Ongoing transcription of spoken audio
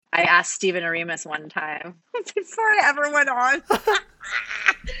I asked Stephen Aremus one time before I ever went on.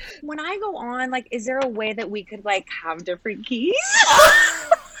 When I go on, like, is there a way that we could, like, have different keys?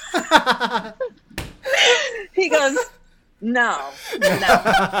 He goes, no. And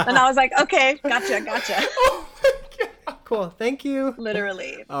I was like, okay, gotcha. Oh my God. Cool, thank you.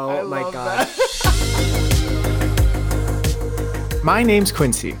 Literally. Oh my God. My name's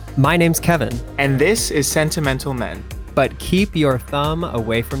Quincy, My name's Kevin, and this is Sentimental Men. but keep your thumb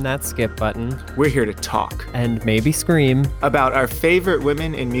away from that skip button We're here to talk and maybe scream. about our favorite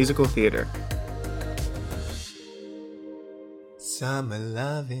women in musical theater. Summer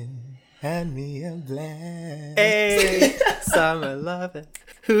lovin', hand me a blast. Hey, summer lovin'.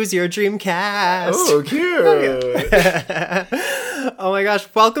 Who's your dream cast? Oh, cute. Oh my gosh,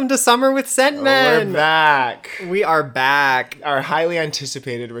 welcome to Summer with Scent Men. We're back. We are back. Our highly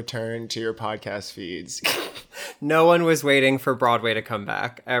anticipated return to your podcast feeds. No one was waiting for Broadway to come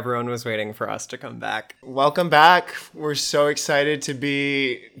back. Everyone was waiting for us to come back. Welcome back. We're so excited to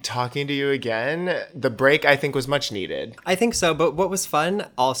be talking to you again. The break, I think, was much needed. I think so, but what was fun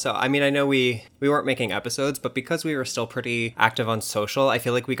also, I mean, I know we weren't making episodes, but because we were still pretty active on social, I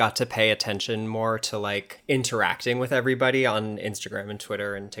feel like we got to pay attention more to like interacting with everybody on Instagram and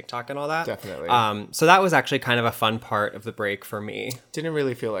Twitter and TikTok and all that. Definitely. So that was actually kind of a fun part of the break for me. Didn't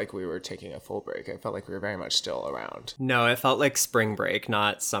really feel like we were taking a full break. I felt like we were very much still around. No, it felt like spring break,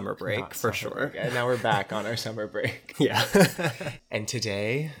 not summer break, Not for summer sure. break. And now we're back on our summer break. Yeah. And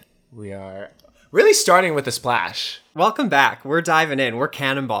today we are really starting with a splash. Welcome back. We're diving in. We're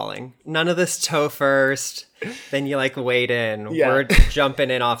cannonballing. None of this toe first. Then you like wade in. Yeah. We're jumping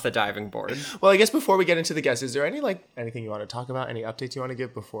in off the diving board. Well, I guess before we get into the guests, is there anything you want to talk about? Any updates you want to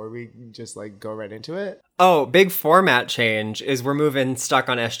give before we just like go right into it? Oh, big format change is we're moving Stuck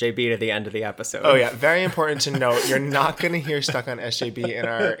on SJB to the end of the episode. Oh yeah, very important to note. You're not going to hear Stuck on SJB in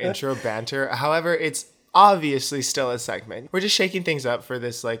our intro banter. However, it's obviously still a segment. We're just shaking things up for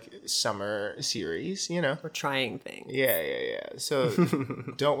this like summer series, you know? We're trying things. Yeah. So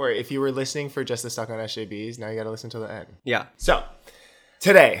don't worry. If you were listening for just the Stuck on SJBs, now you got to listen to the end. Yeah. So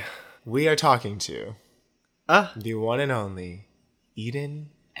today we are talking to the one and only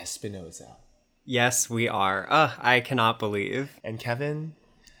Eden Espinosa. Yes, we are. I cannot believe. And Kevin,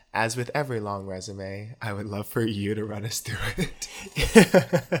 as with every long resume, I would love for you to run us through it.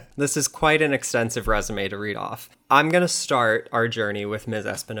 This is quite an extensive resume to read off. I'm going to start our journey with Ms.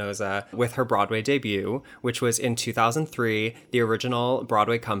 Espinosa with her Broadway debut, which was in 2003, the original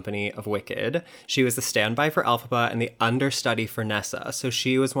Broadway company of Wicked. She was the standby for Elphaba and the understudy for Nessa. So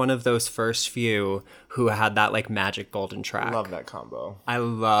she was one of those first few who had that like magic golden track. Love that combo. I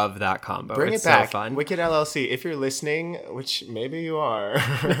love that combo. Bring it's it back. So fun. Wicked LLC, if you're listening, which maybe you are,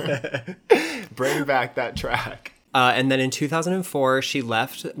 bring back that track. And then in 2004, she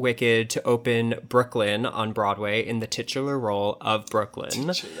left Wicked to open Brooklyn on Broadway in the titular role of Brooklyn.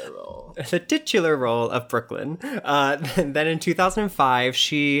 The titular role of Brooklyn. Then in 2005,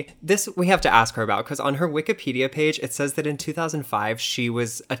 we have to ask her about, because on her Wikipedia page, it says that in 2005, she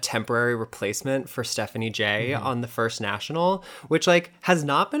was a temporary replacement for Stephanie J on the First National, which like has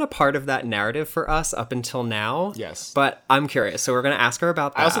not been a part of that narrative for us up until now. Yes. But I'm curious. So we're going to ask her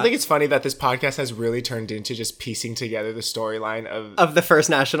about that. I also think it's funny that this podcast has really turned into just piecing together the storyline of the First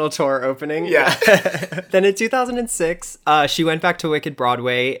National Tour opening. Yeah. Then in 2006, she went back to Wicked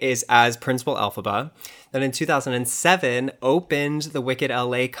Broadway as Principal Elphaba. Then in 2007, opened the Wicked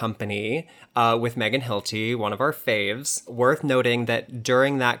LA company with Megan Hilty, one of our faves. Worth noting that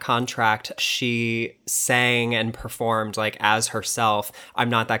during that contract, she sang and performed like as herself, I'm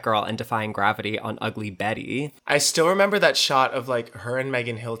Not That Girl and Defying Gravity on Ugly Betty. I still remember that shot of like her and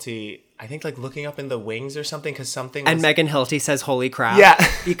Megan Hilty, I think like looking up in the wings or something, because something was... And Megan Hilty says, holy crap. Yeah.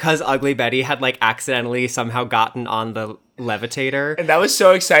 Because Ugly Betty had like accidentally somehow gotten on the levitator. And that was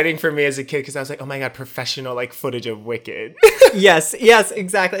so exciting for me as a kid, because I was like, oh my God, professional like footage of Wicked. Yes,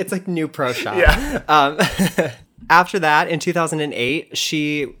 exactly. It's like new pro shop. Yeah. After that, in 2008,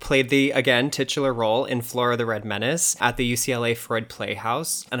 she played the, again, titular role in Flora the Red Menace at the UCLA Freud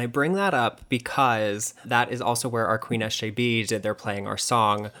Playhouse. And I bring that up because that is also where our Queen SJB did their Playing Our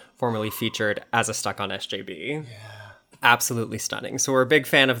Song, formerly featured as a Stuck on SJB. Yeah. Absolutely stunning. So we're a big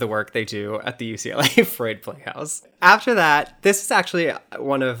fan of the work they do at the UCLA Freud Playhouse. After that, this is actually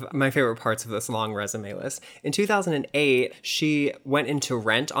one of my favorite parts of this long resume list. In 2008, she went into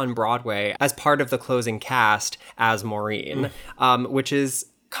Rent on Broadway as part of the closing cast as Maureen, which is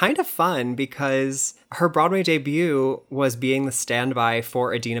kind of fun because her Broadway debut was being the standby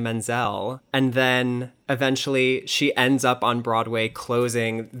for Idina Menzel. And then eventually she ends up on Broadway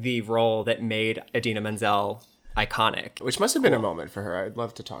closing the role that made Idina Menzel iconic. Which must have been a moment for her. I'd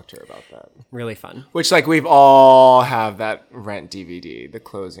love to talk to her about that. Really fun. Which, like, we've all have that Rent DVD, the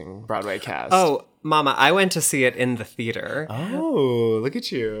closing Broadway cast. Oh, Mama, I went to see it in the theater. Oh, look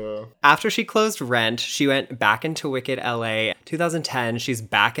at you. After she closed Rent, she went back into Wicked LA. 2010, she's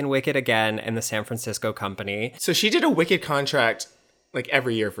back in Wicked again in the San Francisco company, So she did a Wicked contract like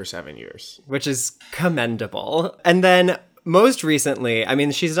every year for 7 years. which is commendable. And then most recently, I mean,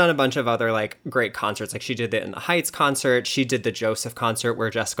 she's done a bunch of other like great concerts. Like she did the In the Heights concert. She did the Joseph concert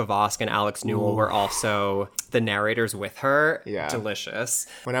where Jessica Vosk and Alex Newell were also the narrators with her. Yeah. Delicious.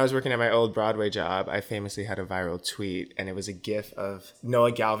 When I was working at my old Broadway job, I famously had a viral tweet, and it was a gif of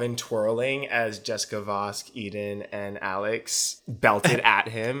Noah Galvin twirling as Jessica Vosk, Eden, and Alex belted at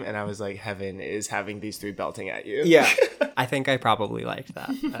him. And I was like, heaven is having these three belting at you. Yeah. I think I probably liked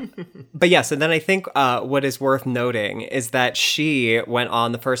that. But yes, and then I think what is worth noting is that she went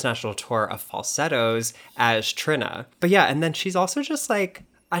on the first national tour of Falsettos as Trina. But yeah, and then she's also just like,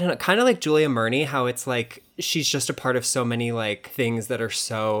 I don't know, kind of like Julia Murney, how it's like she's just a part of so many like things that are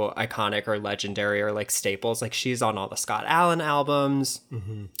so iconic or legendary or like staples. Like she's on all the Scott Allen albums.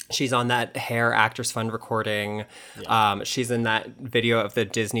 Mm-hmm. She's on that Hair Actors Fund recording. Yeah. She's in that video of the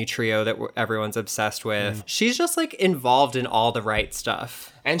Disney trio that everyone's obsessed with. Mm. She's just like involved in all the right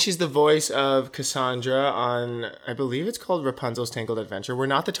stuff. And she's the voice of Cassandra on, I believe it's called Rapunzel's Tangled Adventure. We're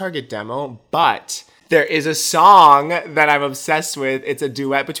not the target demo, but there is a song that I'm obsessed with. It's a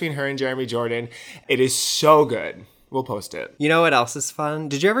duet between her and Jeremy Jordan. It is so good. We'll post it. You know what else is fun?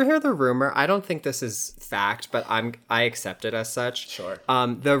 Did you ever hear the rumor? I don't think this is fact, but I accept it as such. Sure.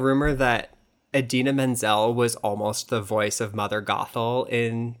 The rumor that Idina Menzel was almost the voice of Mother Gothel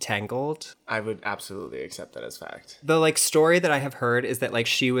in Tangled. I would absolutely accept that as fact. The like story that I have heard is that like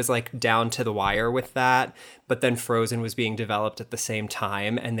she was like down to the wire with that, but then Frozen was being developed at the same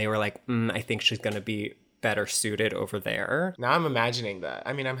time, and they were like, I think she's gonna be better suited over there. Now I'm imagining that.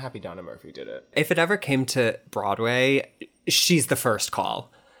 I mean, I'm happy Donna Murphy did it. If it ever came to Broadway, she's the first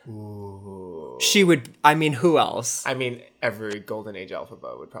call. Ooh. She would. I mean, who else? I mean, every Golden Age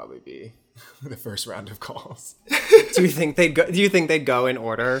alphabet would probably be the first round of calls. Do you think they'd go? Do you think they'd go in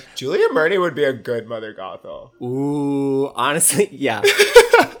order? Julia Murney would be a good Mother Gothel. Ooh, honestly, yeah.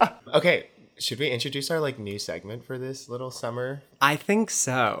 Okay, should we introduce our like new segment for this little summer? I think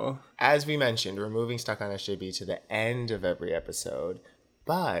so. As we mentioned, we're moving Stuck on SJB to the end of every episode,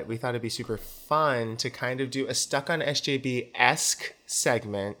 but we thought it'd be super fun to kind of do a Stuck on SJB-esque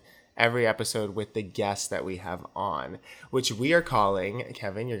segment every episode with the guests that we have on, which we are calling,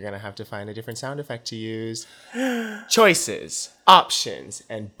 Kevin, you're going to have to find a different sound effect to use, Choices, Options,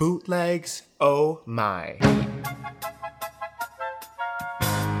 and Bootlegs. Oh my.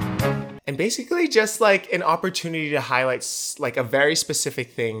 And basically just like an opportunity to highlight like a very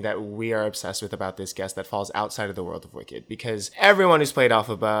specific thing that we are obsessed with about this guest that falls outside of the world of Wicked. Because everyone who's played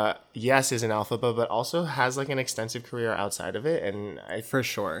Elphaba, yes, is an Elphaba, but also has like an extensive career outside of it. And For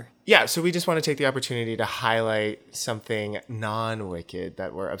sure. Yeah, so we just want to take the opportunity to highlight something non-Wicked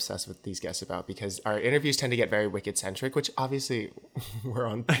that we're obsessed with these guests about, because our interviews tend to get very Wicked-centric, which obviously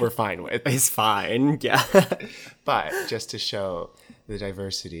we're fine with. It's fine, yeah. But just to show the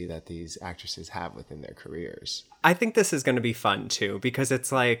diversity that these actresses have within their careers. I think this is going to be fun too, because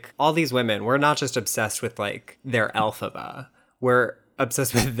it's like all these women, we're not just obsessed with like their Elphaba. We're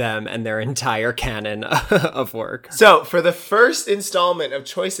obsessed with them and their entire canon of work. So for the first installment of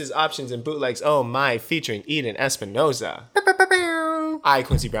Choices, Options, and Bootlegs, oh my, featuring Eden Espinosa, I,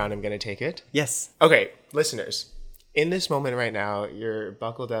 Quincy Brown, am going to take it. Yes. Okay, listeners. In this moment right now, you're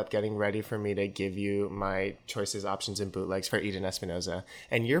buckled up getting ready for me to give you my Choices, Options, and Bootlegs for Eden Espinosa.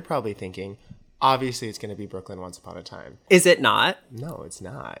 And you're probably thinking, obviously it's going to be Brooklyn Once Upon a Time. Is it not? No, it's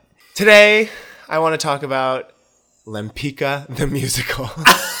not. Today, I want to talk about Lempicka the Musical.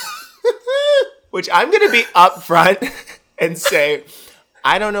 Which I'm going to be upfront and say,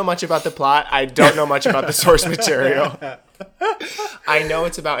 I don't know much about the plot. I don't know much about the source material. I know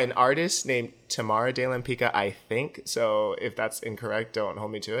it's about an artist named Tamara de Lempicka, I think. So if that's incorrect, don't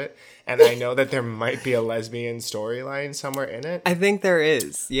hold me to it. And I know that there might be a lesbian storyline somewhere in it. I think there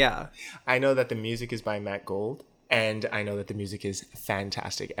is, yeah. I know that the music is by Matt Gold. And I know that the music is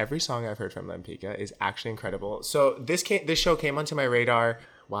fantastic. Every song I've heard from Lempicka is actually incredible. So this show came onto my radar,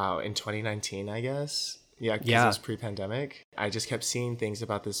 wow, in 2019, I guess. Yeah, because it was pre-pandemic. I just kept seeing things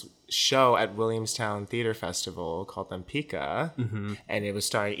about this show at Williamstown Theater Festival called Lempicka. Mm-hmm. And it was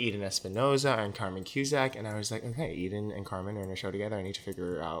starring Eden Espinosa and Carmen Cusack. And I was like, okay, Eden and Carmen are in a show together. I need to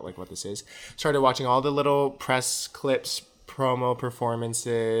figure out like what this is. Started watching all the little press clips promo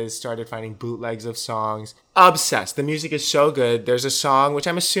performances, started finding bootlegs of songs. Obsessed. The music is so good. There's a song, which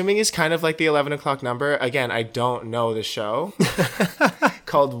I'm assuming is kind of like the 11 o'clock number. Again, I don't know the show.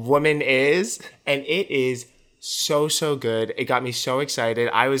 Called Woman Is. And it is so good. It got me so excited.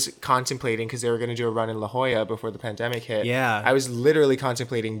 I was contemplating, because they were going to do a run in La Jolla before the pandemic hit. Yeah. I was literally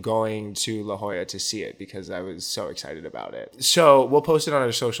contemplating going to La Jolla to see it because I was so excited about it. So we'll post it on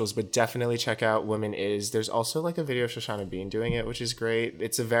our socials, but definitely check out Woman Is. There's also like a video of Shoshana Bean doing it, which is great.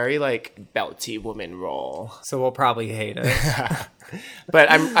 It's a very like belty woman role. So we'll probably hate it.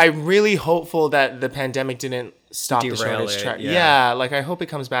 But I'm really hopeful that the pandemic didn't stop the show in Derail its it, track. yeah. Yeah, like I hope it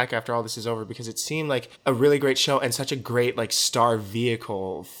comes back after all this is over, because it seemed like a really great show and such a great like star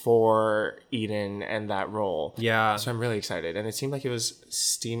vehicle for Eden and that role. Yeah. So I'm really excited, and it seemed like it was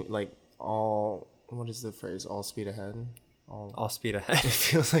what is the phrase? All speed ahead. All speed ahead. It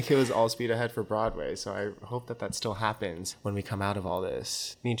feels like it was all speed ahead for Broadway. So I hope that still happens when we come out of all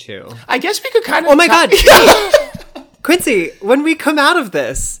this. Me too. I guess we could kind of. Oh my God. Quincy, when we come out of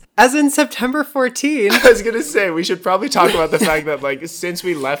this, as in September 14, I was gonna say we should probably talk about the fact that like since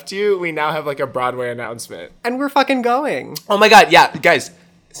we left you, we now have like a Broadway announcement. and we're fucking going. Oh my God, yeah, guys,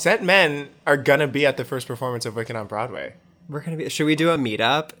 Scent Men are gonna be at the first performance of Wicked on Broadway. We're going to be, should we do a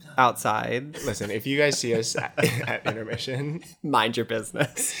meetup outside? Listen, if you guys see us at intermission, Mind your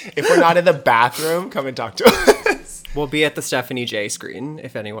business. if we're not in the bathroom, come and talk to us. We'll be at the Stephanie J screen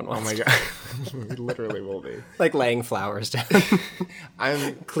if anyone wants. Oh my God, we literally will be. Like laying flowers down,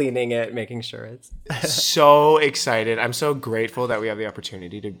 I'm cleaning it, making sure it's. so excited. I'm so grateful that we have the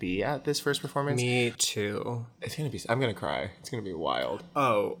opportunity to be at this first performance. Me too. I'm gonna cry. It's gonna be wild.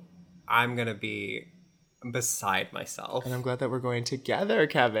 Oh, I'm going to be beside myself. And I'm glad that we're going together,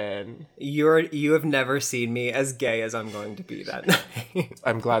 Kevin. You have never seen me as gay as I'm going to be that night.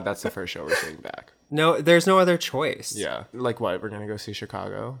 I'm glad that's the first show we're seeing back. No, there's no other choice. Yeah. Like what? We're gonna go see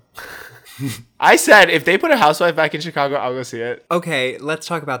Chicago? I said if they put a housewife back in Chicago, I'll go see it. Okay, let's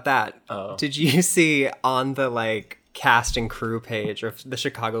talk about that. Oh. Did you see on the like cast and crew page of the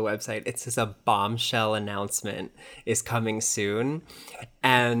Chicago website, it says a bombshell announcement is coming soon,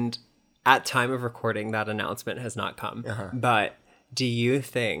 and at time of recording, that announcement has not come. But do you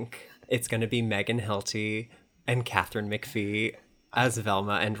think it's going to be Megan Hilty and Catherine McPhee as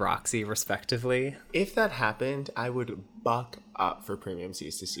Velma and Roxy, respectively? If that happened, I would buck up for premium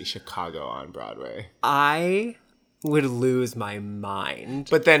seats to see Chicago on Broadway. I would lose my mind.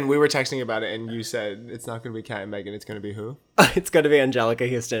 But then we were texting about it, and you said it's not going to be Kat and Megan. It's going to be who? It's going to be Angelica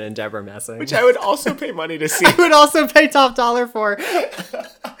Houston and Deborah Messing. Which I would also pay money to see. I would also pay top dollar for.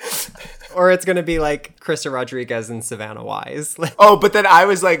 Or it's going to be like Krista Rodriguez and Savannah Wise. Oh, but then I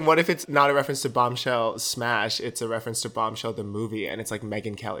was like, what if it's not a reference to Bombshell Smash? It's a reference to Bombshell the movie, and it's like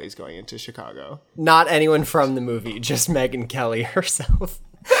Megyn Kelly's going into Chicago. Not anyone from the movie, just Megyn Kelly herself.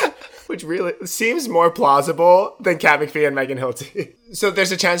 Which really seems more plausible than Kat McPhee and Megan Hilty. So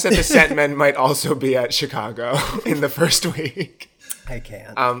there's a chance that the Scent Men might also be at Chicago in the first week. I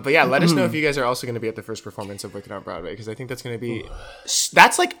can't. But yeah, let us know if you guys are also going to be at the first performance of Wicked on Broadway, because I think that's going to be,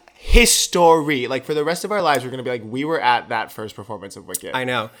 that's like history. Like for the rest of our lives, we're going to be like, we were at that first performance of Wicked. I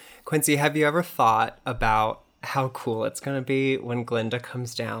know. Quincy, have you ever thought about how cool it's going to be when Glinda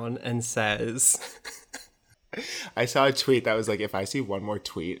comes down and says... I saw a tweet that was like, if I see one more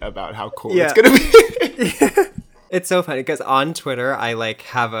tweet about how cool Yeah. it's going to be. It's so funny because on Twitter, I like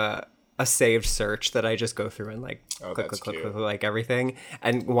have a saved search that I just go through and like click, like everything.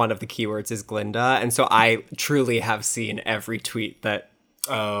 And one of the keywords is Glinda. And so I truly have seen every tweet that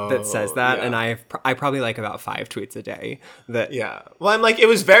says that. Yeah. And I probably like about 5 tweets a day that. Yeah. Well, I'm like, it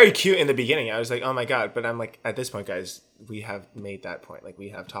was very cute in the beginning. I was like, oh my God. But I'm like, at this point, guys, we have made that point. Like, we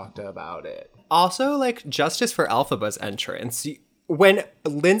have talked about it. Also, like, justice for Elphaba's entrance. When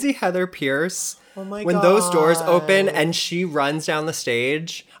Lindsay Heather Pierce, when those doors open and she runs down the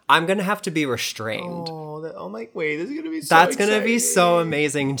stage, I'm going to have to be restrained. Oh my, wait, this is going to be so That's going to be exciting. so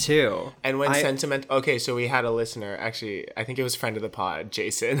amazing, too. And when okay, so we had a listener, actually, I think it was friend of the pod,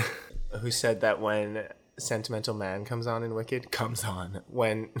 Jason, who said that when Sentimental Man comes on in Wicked,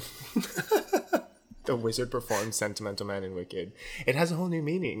 when the wizard performs Sentimental Man in Wicked, it has a whole new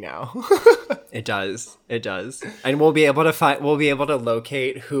meaning now. It does. And we'll be able to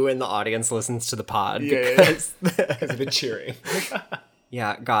locate who in the audience listens to the pod because of the cheering.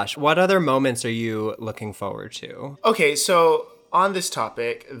 Yeah, gosh. What other moments are you looking forward to? Okay, so on this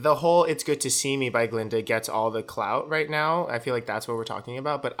topic, the whole It's Good to See Me by Glinda gets all the clout right now. I feel like that's what we're talking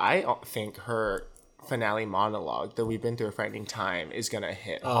about. But I think her finale monologue, that We've Been Through a Frightening Time, is going to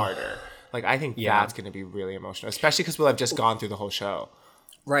hit harder. Like, I think that's going to be really emotional, especially because we'll have just gone through the whole show.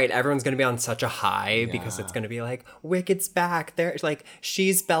 Right, everyone's gonna be on such a high because it's gonna be like, Wicked's back. There, like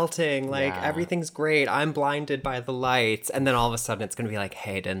she's belting, like everything's great. I'm blinded by the lights, and then all of a sudden it's gonna be like,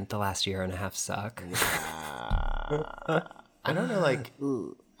 hey, didn't the last year and a half suck? I don't know, like,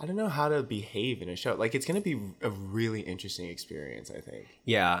 I don't know how to behave in a show. Like, it's gonna be a really interesting experience, I think.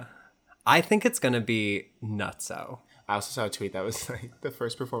 Yeah, I think it's gonna be nutso. I also saw a tweet that was like, the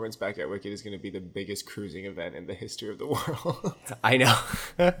first performance back at Wicked is going to be the biggest cruising event in the history of the world. I know.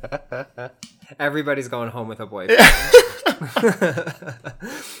 Everybody's going home with a boyfriend.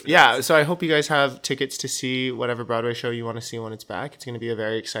 Yeah, so I hope you guys have tickets to see whatever Broadway show you want to see when it's back. It's going to be a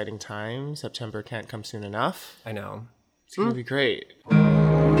very exciting time. September can't come soon enough. I know. It's going to be great.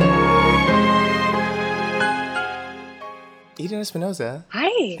 Eden Espinosa.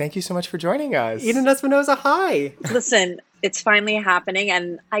 Hi. Thank you so much for joining us. Eden Espinosa, hi. Listen, it's finally happening,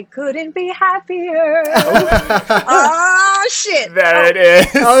 and I couldn't be happier. Oh, shit. There it is.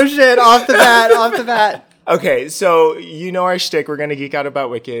 Oh, shit. Off the bat. Okay, so you know our shtick. We're going to geek out about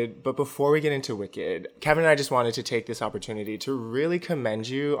Wicked. But before we get into Wicked, Kevin and I just wanted to take this opportunity to really commend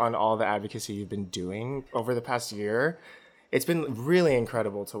you on all the advocacy you've been doing over the past year. It's been really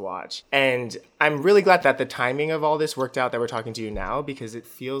incredible to watch. And I'm really glad that the timing of all this worked out that we're talking to you now, because it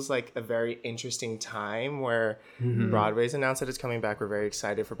feels like a very interesting time where Broadway's announced that it's coming back. We're very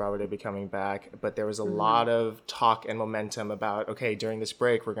excited for Broadway to be coming back. But there was a lot of talk and momentum about, okay, during this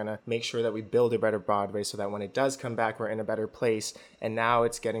break, we're going to make sure that we build a better Broadway so that when it does come back, we're in a better place. And now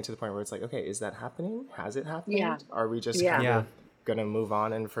it's getting to the point where it's like, okay, is that happening? Has it happened? Yeah. Are we just kind of going to move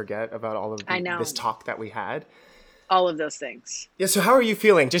on and forget about all of this talk that we had? All of those things. Yeah, so how are you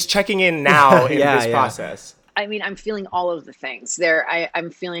feeling? Just checking in now in this process. I mean, I'm feeling all of the things.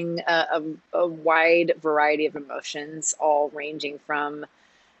 I'm feeling a wide variety of emotions, all ranging from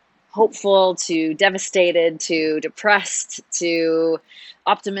hopeful to devastated to depressed to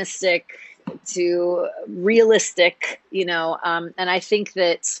optimistic to realistic, and I think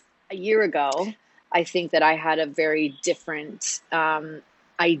that a year ago, I think that I had a very different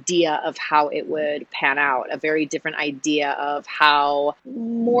idea of how it would pan out, a very different idea of how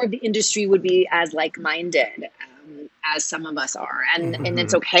more the industry would be as like-minded as some of us are. And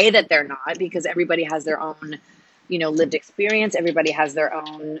it's okay that they're not, because everybody has their own, lived experience. Everybody has their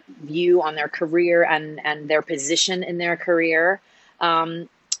own view on their career and their position in their career. And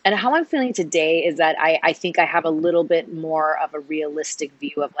how I'm feeling today is that I think I have a little bit more of a realistic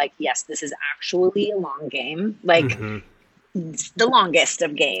view of like, yes, this is actually a long game. Like, the longest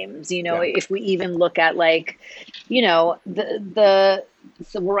of games, if we even look at like, the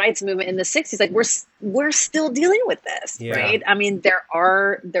civil rights movement in the 60s, like we're still dealing with this, right? I mean, there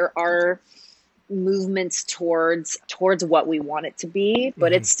are movements towards what we want it to be,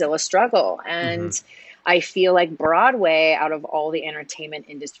 but it's still a struggle. And I feel like Broadway, out of all the entertainment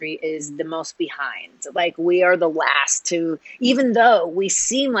industry, is the most behind. Like, we are the last to, even though we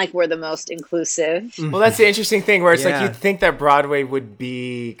seem like we're the most inclusive. Well, that's the interesting thing, where it's like you'd think that Broadway would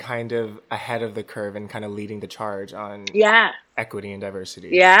be kind of ahead of the curve and kind of leading the charge on equity and diversity.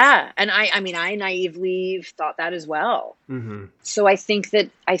 Yeah. And I mean, I naively thought that as well. So I think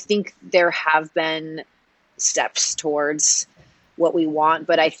there have been steps towards what we want,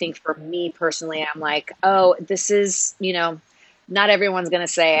 but I think for me personally, I'm like, oh, this is, not everyone's going to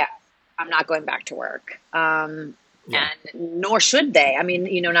say I'm not going back to work, and nor should they. I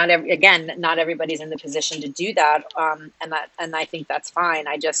mean, not everybody's in the position to do that, and I think that's fine.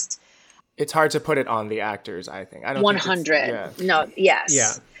 It's hard to put it on the actors, I think. I don't 100. No, yes.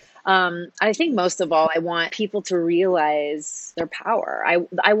 Yeah. I think most of all, I want people to realize their power.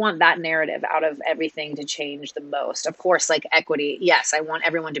 I want that narrative out of everything to change the most. Of course, like equity. Yes, I want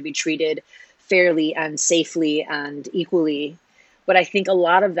everyone to be treated fairly and safely and equally. But I think a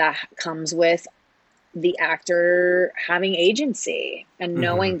lot of that comes with the actor having agency and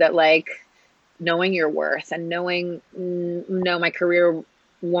knowing that, like, knowing your worth and knowing, no, my career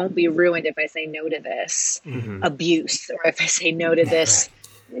won't be ruined if I say no to this abuse, or if I say no to this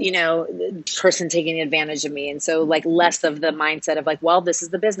person taking advantage of me. And so, like, less of the mindset of like, well, this is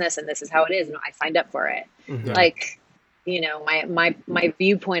the business and this is how it is, and I signed up for it. Like, my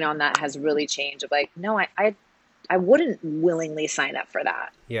viewpoint on that has really changed. Of like, no, I wouldn't willingly sign up for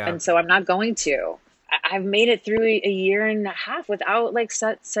that. And so I'm not going to. I've made it through a year and a half without like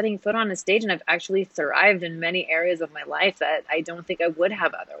setting foot on a stage, and I've actually thrived in many areas of my life that I don't think I would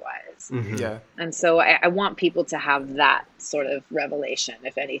have otherwise. And so I want people to have that sort of revelation,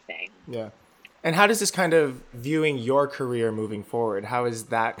 if anything. And how does this kind of viewing your career moving forward, how has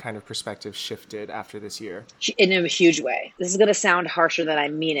that kind of perspective shifted after this year? In a huge way. This is going to sound harsher than I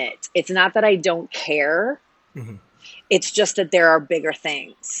mean it. It's not that I don't care. It's just that there are bigger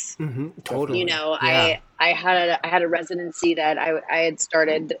things. Totally. You know, Yeah. I had a residency that I had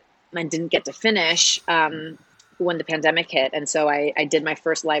started and didn't get to finish when the pandemic hit. And so I did my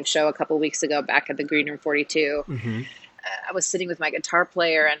first live show a couple weeks ago back at the Green Room 42. I was sitting with my guitar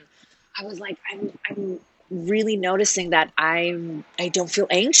player and I was like, I'm really noticing that I don't feel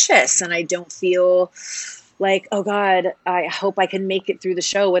anxious and I don't feel like, oh God, I hope I can make it through the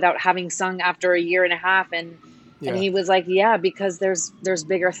show without having sung after a year and a half. And he was like, yeah, because there's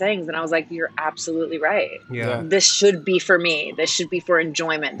bigger things. And I was like, you're absolutely right. Yeah. This should be for me. This should be for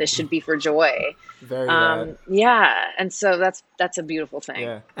enjoyment. This should be for joy. Very rad. Yeah. And so that's a beautiful thing.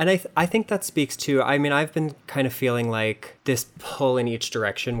 Yeah. And I think that speaks to, I mean, I've been kind of feeling like this pull in each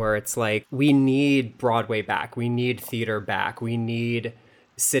direction where it's like, we need Broadway back. We need theater back. We need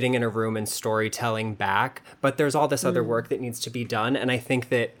sitting in a room and storytelling back. But there's all this other work that needs to be done. And I think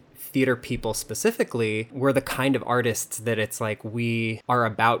that theater people specifically, we're the kind of artists that it's like we are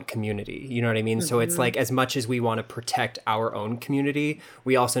about community. You know what I mean? So it's like, as much as we want to protect our own community,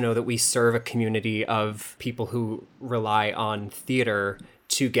 we also know that we serve a community of people who rely on theater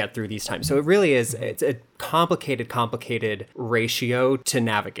to get through these times. So it really is, it's a complicated ratio to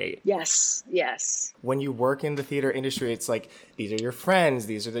navigate. Yes. When you work in the theater industry, it's like, these are your friends,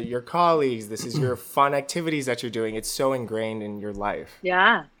 these are your colleagues, this is your fun activities that you're doing. It's so ingrained in your life.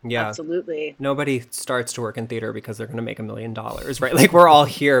 Yeah. Yeah. Absolutely. Nobody starts to work in theater because they're going to make $1 million, right? Like, we're all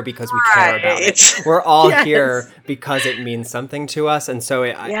here because we care about it. We're all here because it means something to us. And so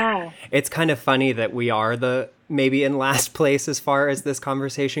it's kind of funny that we are maybe in last place as far as this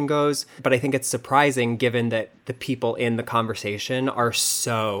conversation goes. But I think it's surprising given that the people in the conversation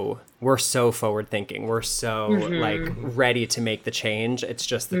we're so forward thinking. We're so like ready to make the change. It's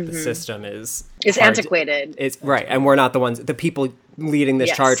just that the system is antiquated. It's right. And we're not the people leading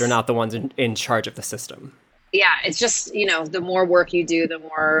this charge are not the ones in charge of the system. Yeah. It's just, the more work you do, the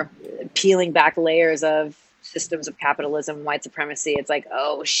more peeling back layers of systems of capitalism, white supremacy. It's like,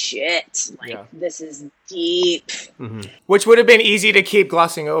 oh shit, this is deep. Which would have been easy to keep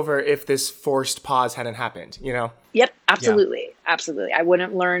glossing over if this forced pause hadn't happened, Yep, absolutely. Yeah. Absolutely. I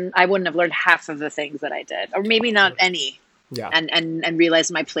wouldn't have learned half of the things that I did, or maybe not any. Yeah. And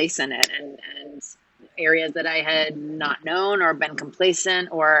realized my place in it and areas that I had not known or been complacent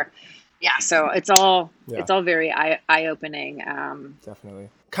so it's all very eye-opening. Definitely.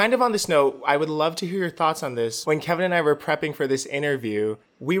 Kind of on this note, I would love to hear your thoughts on this. When Kevin and I were prepping for this interview,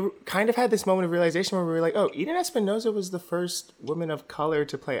 we kind of had this moment of realization where we were like, oh, Eden Espinosa was the first woman of color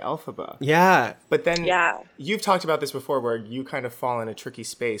to play Elphaba. Yeah. But then you've talked about this before where you kind of fall in a tricky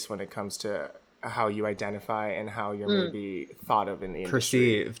space when it comes to how you identify and how you're maybe thought of in the industry.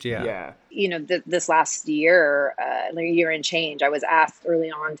 Perceived, yeah. This last year, year and change, I was asked early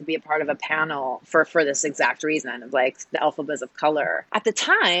on to be a part of a panel for this exact reason of like the Elphabas of color. At the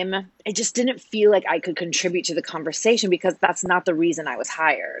time, I just didn't feel like I could contribute to the conversation because that's not the reason I was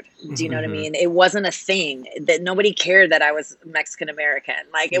hired. Do you know what I mean? It wasn't a thing that nobody cared that I was Mexican American.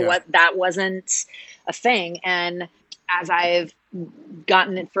 Like that wasn't a thing. And as I've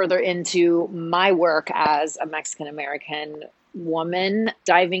gotten it further into my work as a Mexican American woman,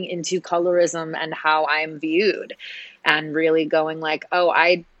 diving into colorism and how I'm viewed and really going like, oh,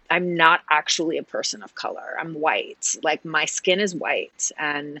 I'm not actually a person of color. I'm white. Like my skin is white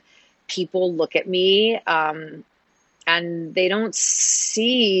and people look at me and they don't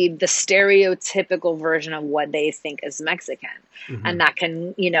see the stereotypical version of what they think is Mexican. And that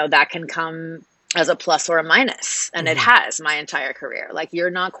can come as a plus or a minus. And it has my entire career. Like you're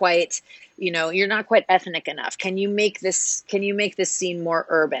not quite ethnic enough. Can you make this scene more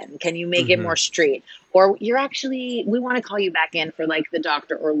urban? Can you make it more street? Or we want to call you back in for like the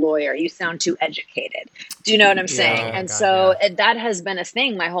doctor or lawyer. You sound too educated. Do you know what I'm saying? And that has been a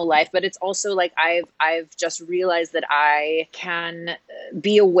thing my whole life, but it's also like, I've just realized that I can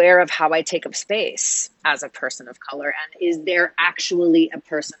be aware of how I take up space as a person of color. And is there actually a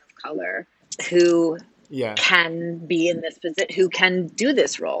person of color who can be in this position, who can do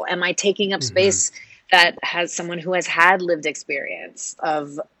this role? Am I taking up space that has someone who has had lived experience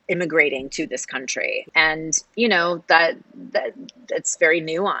of immigrating to this country? And, that it's very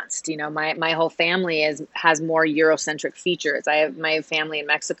nuanced. My whole family has more Eurocentric features. I have my family in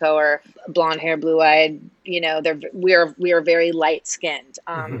Mexico are blonde hair, blue eyed, we are very light skinned.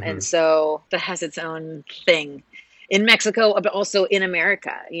 And so that has its own thing. In Mexico, but also in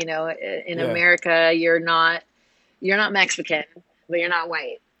America, in America, you're not Mexican, but you're not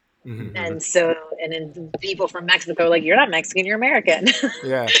white. And so, and then people from Mexico are like, you're not Mexican, you're American.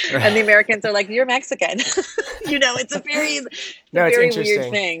 And the Americans are like, you're Mexican. It's a very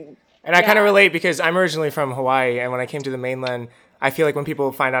weird thing. And I kind of relate because I'm originally from Hawaii, and when I came to the mainland, I feel like when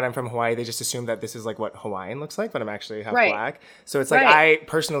people find out I'm from Hawaii, they just assume that this is like what Hawaiian looks like, but I'm actually half black. So it's like I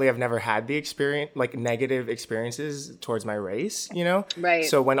personally have never had the experience, like negative experiences towards my race, you know? Right.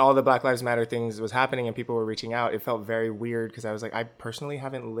 So when all the Black Lives Matter things was happening and people were reaching out, it felt very weird because I was like, I personally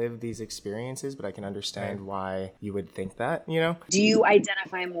haven't lived these experiences, but I can understand why you would think that, you know? Do you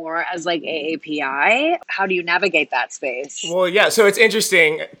identify more as like AAPI? How do you navigate that space? Well, yeah. So it's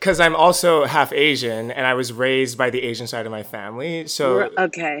interesting because I'm also half Asian and I was raised by the Asian side of my family. So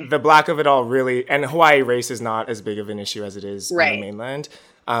the black of it all really, and Hawaii race is not as big of an issue as it is on the mainland.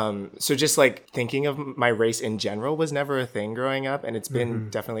 So just like thinking of my race in general was never a thing growing up. And it's been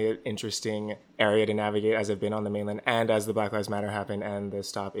definitely an interesting area to navigate as I've been on the mainland and as the Black Lives Matter happened and the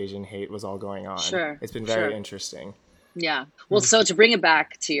Stop Asian Hate was all going on. It's been very interesting. Yeah. Well, so to bring it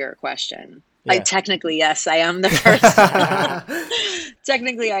back to your question, technically, yes, I am the first.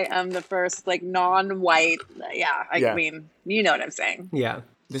 Technically, I am the first, like, non-white. I mean, you know what I'm saying. Yeah.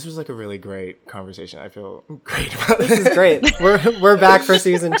 This was like a really great conversation. I feel great about this. This is great. We're back for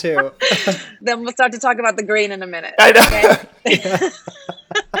season 2. Then we'll start to talk about the green in a minute. I know. Okay?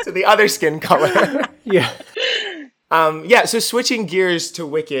 So the other skin color. Yeah. So switching gears to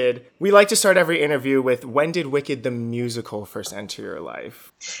Wicked, we like to start every interview with, when did Wicked the musical first enter your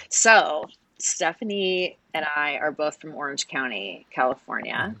life? So Stephanie and I are both from Orange County,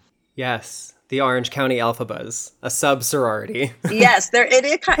 California. Yes, the Orange County Alphabas, a sub-sorority. Yes,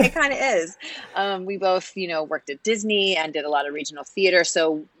 it kind of is. We both, worked at Disney and did a lot of regional theater.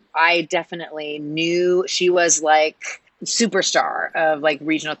 So I definitely knew she was like superstar of like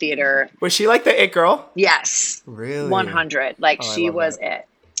regional theater. Was she like the it girl? Yes. Really? 100. Like she was it.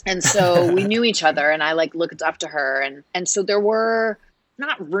 And so we knew each other and I like looked up to her. And so there were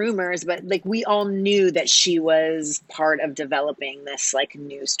not rumors, but like we all knew that she was part of developing this like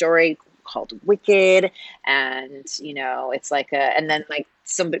new story called Wicked. And, it's like and then like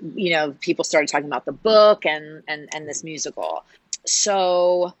some, people started talking about the book and this musical.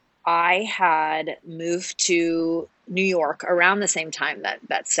 So I had moved to New York around the same time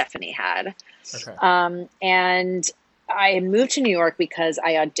that Stephanie had. Okay. And I moved to New York because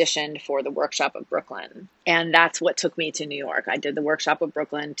I auditioned for the Workshop of Brooklyn. And that's what took me to New York. I did the Workshop of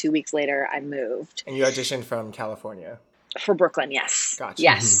Brooklyn. 2 weeks later, I moved. And you auditioned from California? For Brooklyn, yes. Gotcha.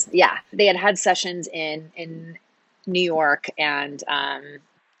 Yes, yeah. They had sessions in New York. And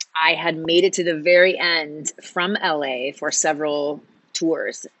I had made it to the very end from LA for several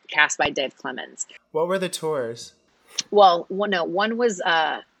tours cast by Dave Clemens. What were the tours? Well, one was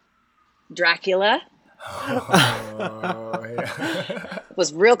Dracula. Oh, yeah.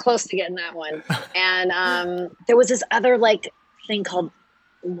 Was real close to getting that one. And there was this other like thing called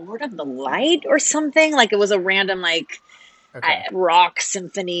Lord of the Light or something. Like it was a random like rock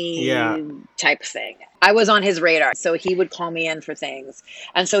symphony type thing. I was on his radar, so he would call me in for things.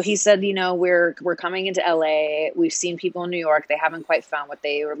 And so he said, we're coming into LA. We've seen people in New York. They haven't quite found what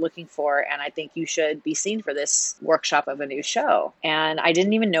they were looking for. And I think you should be seen for this workshop of a new show. And I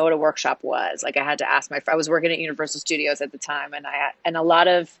didn't even know what a workshop was. Like I had to ask I was working at Universal Studios at the time. And a lot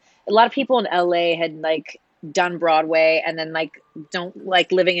of people in LA had like done Broadway and then like don't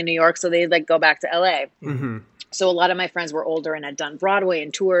like living in New York. So they like go back to LA. Mm-hmm. So a lot of my friends were older and had done Broadway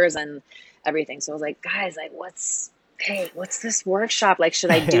and tours and everything. So I was like, guys, like, what's this workshop? Like,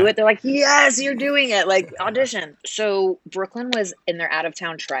 should I do it? They're like, yes, you're doing it. Like, audition. So Brooklyn was in their out of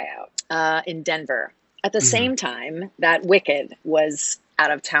town tryout in Denver at the same time that Wicked was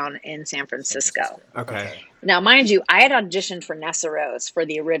out of town in San Francisco. Okay. Now, mind you, I had auditioned for Nessa Rose for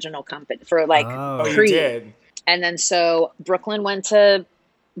the original company for like you did. And then so Brooklyn went to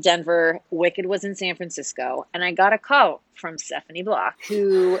Denver, Wicked was in San Francisco, and I got a call from Stephanie Block,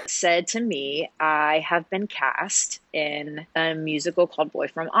 who said to me, I have been cast in a musical called Boy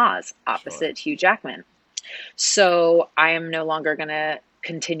from Oz, opposite Hugh Jackman. So I am no longer going to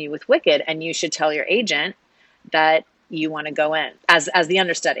continue with Wicked, and you should tell your agent that you want to go in as the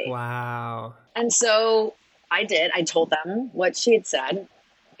understudy. Wow. And so I did. I told them what she had said,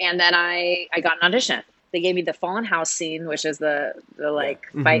 and then I got an audition. They gave me the Fallen House scene, which is the like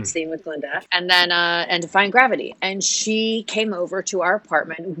fight scene with Glinda, and then and Defying Gravity. And she came over to our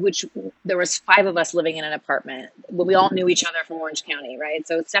apartment, which there was 5 of us living in an apartment. We all knew each other from Orange County, right?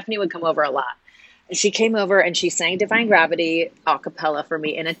 So Stephanie would come over a lot. And she came over and she sang Defying Gravity a cappella for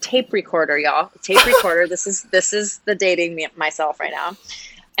me in a tape recorder, y'all. Tape recorder. This is the dating myself right now.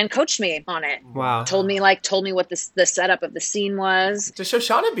 and coached me on it. Wow. Told me what the setup of the scene was. Does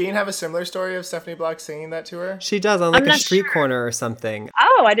Shoshana Bean have a similar story of Stephanie Block singing that to her? She does on like I'm a not street sure. corner or something.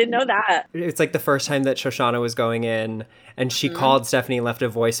 Oh, I didn't know that. It's like the first time that Shoshana was going in, and she Mm-hmm. called Stephanie and left a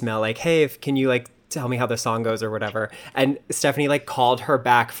voicemail like, hey, can you like tell me how the song goes or whatever. And Stephanie like called her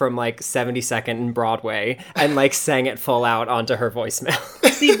back from like 72nd and Broadway and like sang it full out onto her voicemail.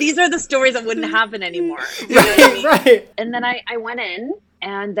 See, these are the stories that wouldn't happen anymore. You know what I mean? Right. And then I went in,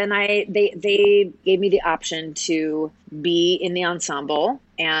 and then they gave me the option to be in the ensemble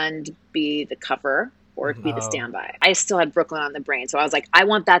and be the cover or be the standby. I still had Brooklyn on the brain. So I was like, I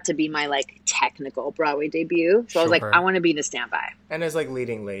want that to be my like technical Broadway debut. So I was like, Sure. I want to be the standby. And as like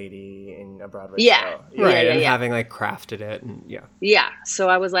leading lady in a Broadway Yeah. show. Right. yeah, and yeah. having like crafted it and yeah. Yeah. So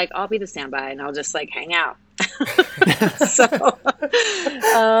I was like, I'll be the standby and I'll just like hang out. So,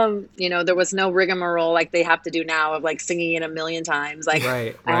 you know, there was no rigmarole like they have to do now of like singing it a million times. Like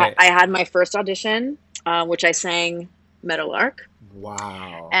Right. I had my first audition, which I sang Meadowlark.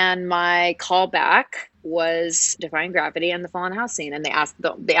 Wow. And my callback was Defying Gravity and the Fallen House scene, and they asked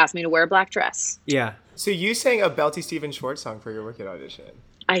me to wear a black dress. Yeah. So you sang a Belty Stephen Schwartz song for your Wicked audition.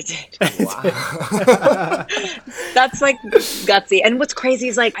 I did. Wow. That's like gutsy. And what's crazy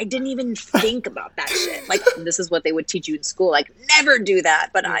is like I didn't even think about that shit. Like this is what they would teach you in school. Like never do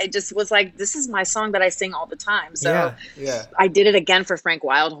that. But I just was like, this is my song that I sing all the time. So Yeah. I did it again for Frank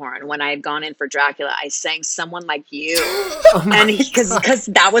Wildhorn when I had gone in for Dracula. I sang Someone Like You. And because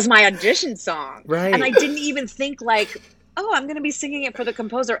that was my audition song. Right. And I didn't even think like, oh, I'm going to be singing it for the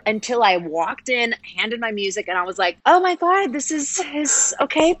composer until I walked in, handed my music, and I was like, oh my God, this is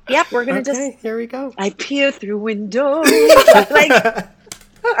okay. Yep, we're going to Okay, here we go. I peer through windows. Like,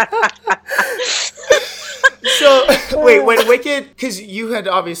 So wait, when Wicked, because you had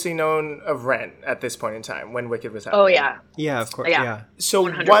obviously known of Rent at this point in time when Wicked was happening. oh yeah. Yeah, of course. Yeah. Yeah. So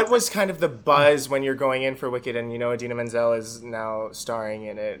 100%. what was kind of the buzz when you're going in for Wicked and you know Idina Menzel is now starring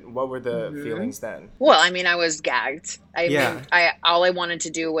in it? What were the feelings then? Well, I mean, I was gagged. Yeah. All I wanted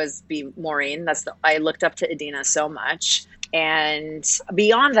to do was be Maureen. I looked up to Idina so much. And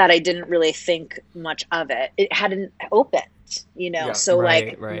beyond that, I didn't really think much of it. It hadn't opened, you know? Yeah. So Right,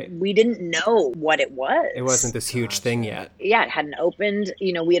 like, right. we didn't know what it was. It wasn't this huge thing yet. Yeah, it hadn't opened.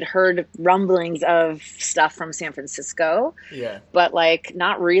 You know, we had heard rumblings of stuff from San Francisco, Yeah. but like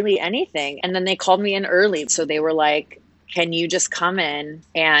not really anything. And then they called me in early. So they were like, can you just come in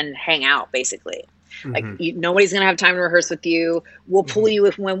and hang out, basically? Like nobody's gonna have time to rehearse with you. We'll pull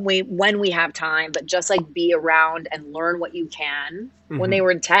you when we have time, but just like be around and learn what you can. When they were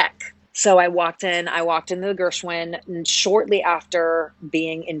in tech, so I walked into the Gershwin, and shortly after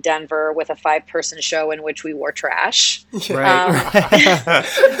being in Denver with a 5-person show in which we wore trash.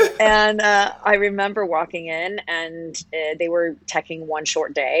 Right. And I remember walking in, and they were teching One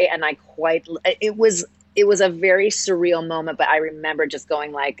Short Day, and it was a very surreal moment. But I remember just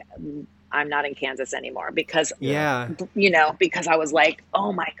going like, I'm not in Kansas anymore because, Yeah. you know, because I was like,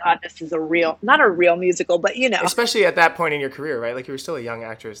 oh my God, this is not a real musical, but you know. Especially at that point in your career, right? Like you were still a young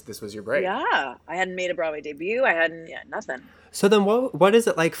actress. This was your break. Yeah. I hadn't made a Broadway debut. I hadn't, nothing. So then what is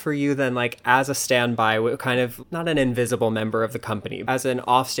it like for you then, like as a standby, kind of not an invisible member of the company, as an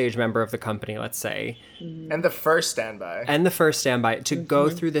offstage member of the company, let's say, And the first standby. and the first standby, to go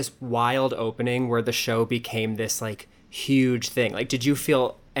through this wild opening where the show became this like huge thing? Like, did you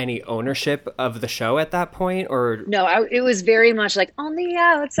feel any ownership of the show at that point, or No, it was very much like on the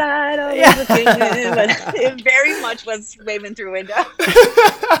outside, always looking in, but it very much was waving through window.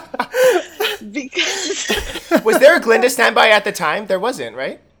 Because Was there a Glinda standby at the time? There wasn't,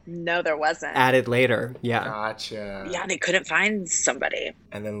 right? no, there wasn't. added later? Yeah. Gotcha. Yeah, they couldn't find somebody.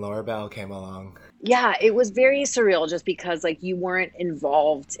 And then Laura Bell came along. Yeah, it was very surreal just because like you weren't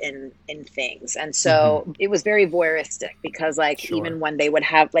involved in things. And so it was very voyeuristic because like Sure. even when they would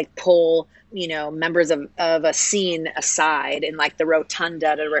have like pull, you know, members of a scene aside in like the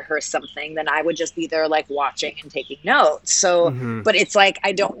rotunda to rehearse something, then I would just be there like watching and taking notes. So, but it's like,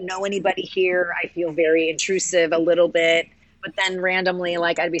 I don't know anybody here. I feel very intrusive a little bit. But then randomly,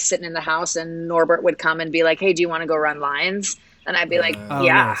 like I'd be sitting in the house and Norbert would come and be like, hey, do you want to go run lines? And I'd be like, Oh,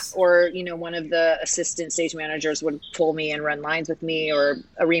 yeah. nice. Or, you know, one of the assistant stage managers would pull me and run lines with me, or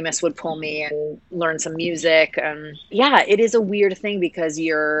Aremus would pull me and learn some music. Yeah, it is a weird thing because I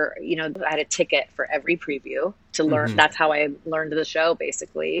had a ticket for every preview to learn. That's how I learned the show,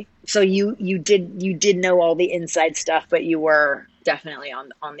 basically. So you did know all the inside stuff, but you were definitely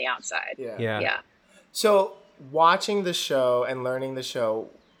on the outside. Yeah. Yeah. Yeah. So watching the show and learning the show,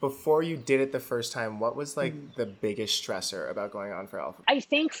 before you did it the first time, what was like the biggest stressor about going on for Alpha? I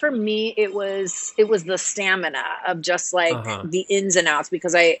think for me it was the stamina of just like the ins and outs,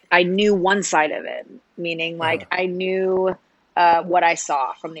 because I knew one side of it, meaning like I knew what I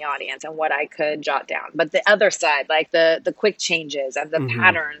saw from the audience and what I could jot down. But the other side, like the quick changes and the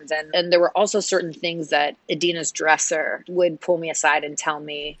patterns, and there were also certain things that Idina's dresser would pull me aside and tell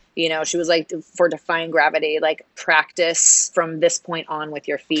me, you know, she was like, for Defying Gravity, like practice from this point on with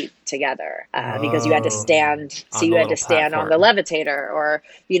your feet together, because you had to stand. So you had to stand on the levitator, or,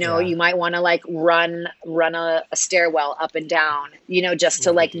 you know, you might want to like run a stairwell up and down, you know, just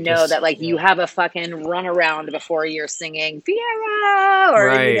to like know that like you have a fucking run around before you're singing Fiera,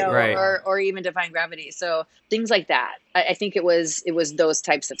 or, you know, or even Defying Gravity. So things like that. I think it was those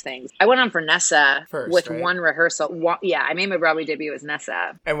types of things. I went on for Nessa with one rehearsal. I made my Broadway debut as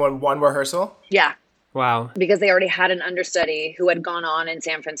Nessa. And one rehearsal? Yeah. Wow. Because they already had an understudy who had gone on in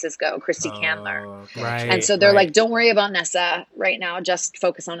San Francisco, Christy Candler. Right. And so they're like, don't worry about Nessa right now. Just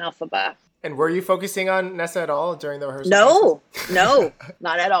focus on Elphaba. And were you focusing on Nessa at all during the rehearsal? No,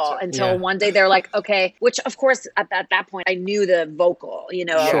 not at all. Until one day they're like, okay, which of course at that point I knew the vocal, you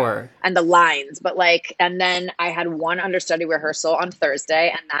know, and the lines, but like, and then I had one understudy rehearsal on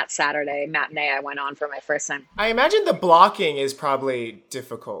Thursday, and that Saturday matinee I went on for my first time. I imagine the blocking is probably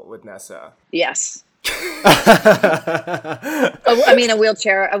difficult with Nessa. Yes. I mean, a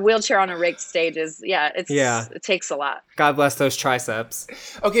wheelchair on a rigged stage is, it takes a lot. God bless those triceps.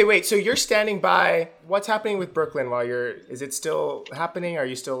 Okay, wait, so you're standing by. What's happening with Brooklyn is it still happening? Are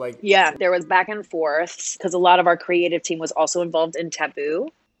you still like... Yeah, there was back and forth because a lot of our creative team was also involved in Taboo.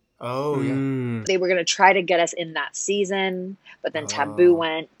 Oh, yeah. They were going to try to get us in that season, but then Taboo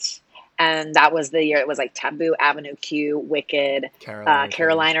went. And that was the year it was like Taboo, Avenue Q, Wicked,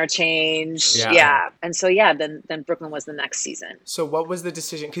 Caroline or Change. Yeah. And so, then Brooklyn was the next season. So what was the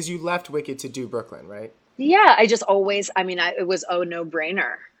decision? Because you left Wicked to do Brooklyn, right? Yeah, I just always, it was no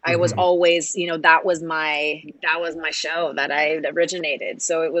brainer. I was always, you know, that was my show that I originated.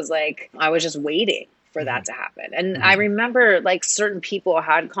 So it was like, I was just waiting for that to happen. And I remember like certain people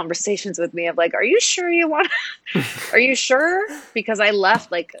had conversations with me of like, are you sure you want to, are you sure? Because I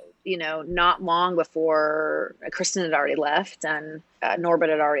left like, you know, not long before Kristen had already left and Norbert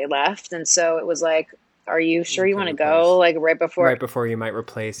had already left. And so it was like, are you sure you want to go? Like right before you might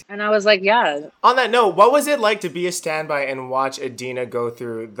replace. And I was like, yeah. On that note, what was it like to be a standby and watch Idina go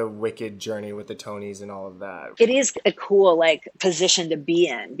through the Wicked journey with the Tonys and all of that? It is a cool like position to be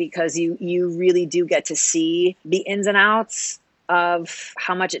in, because you really do get to see the ins and outs of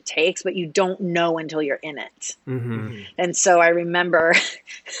how much it takes, but you don't know until you're in it. And so I remember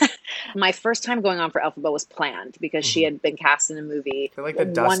my first time going on for Elphaba was planned because she had been cast in a movie. Like the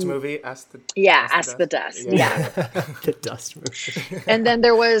Dust movie? Ask the Dust. Yeah. The Dust movie. And then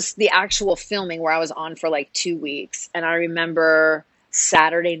there was the actual filming where I was on for like 2 weeks. And I remember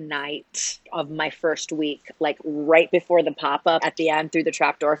Saturday night of my first week, like right before the pop-up at the end through the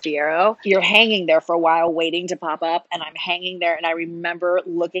trapdoor Fiero, you're hanging there for a while waiting to pop up, and I'm hanging there, and I remember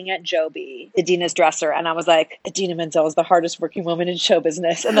looking at Joby, Idina's dresser, and I was like, Idina Menzel is the hardest working woman in show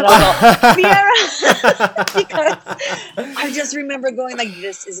business. And then I was like, Fiera! Because I just remember going like,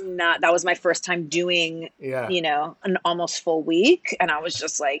 that was my first time doing, you know, an almost full week, and I was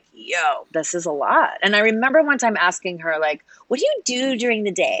just like, yo, this is a lot. And I remember one time asking her, like, what do you do during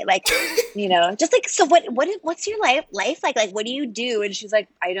the day? Like, you know, just like, so what's your life like? Like, what do you do? And she's like,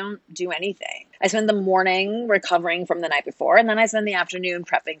 I don't do anything. I spend the morning recovering from the night before, and then I spend the afternoon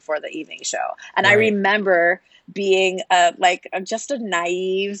prepping for the evening show. And I remember being just a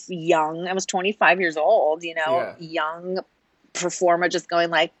naive, young, I was 25 years old, you know, young performer, just going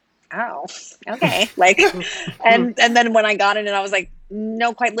like, oh, okay. Like, and then when I got in it, I was like,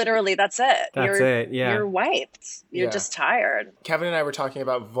 no, quite literally, that's it. You're wiped. You're just tired. Kevin and I were talking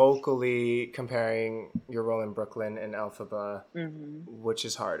about vocally comparing your role in Brooklyn and Elphaba, which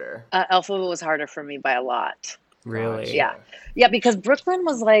is harder. Elphaba was harder for me by a lot. Really? Yeah, because Brooklyn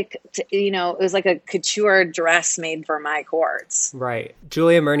was like, you know, it was like a couture dress made for my courts. Right.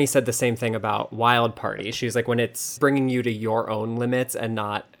 Julia Murney said the same thing about Wild Party. She's like, when it's bringing you to your own limits and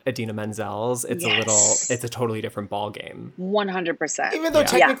not Idina Menzel's, it's it's a totally different ball game. 100%. Even though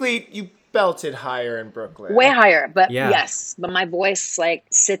technically you belted higher in Brooklyn. Way higher, but yes. But my voice like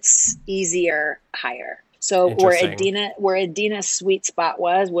sits easier higher. So where Idina's sweet spot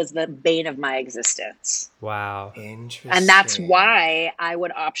was the bane of my existence. Wow. Interesting. And that's why I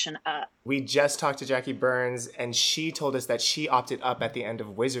would option up. We just talked to Jackie Burns, and she told us that she opted up at the end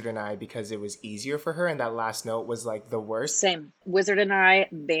of Wizard and I because it was easier for her, and that last note was like the worst. Same. Wizard and I,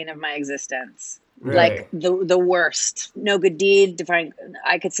 bane of my existence. Like the worst. No Good Deed,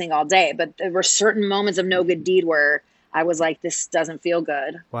 I could sing all day, but there were certain moments of No Good Deed where I was like, this doesn't feel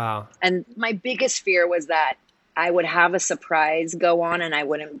good. Wow. And my biggest fear was that I would have a surprise go on and I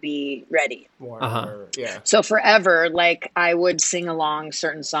wouldn't be ready. Yeah. So forever, like I would sing along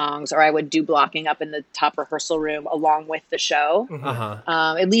certain songs, or I would do blocking up in the top rehearsal room along with the show.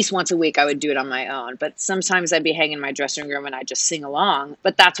 At least once a week I would do it on my own. But sometimes I'd be hanging in my dressing room and I'd just sing along.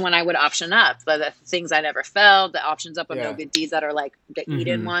 But that's when I would option up. The things I never felt, the options up of No Good Deeds that are like the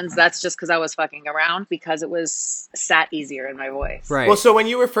Eden ones. That's just because I was fucking around, because it was sat easier in my voice. Right. Well, so when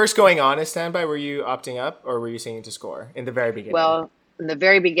you were first going on as standby, were you opting up or were you singing to score in the very beginning? Well, in the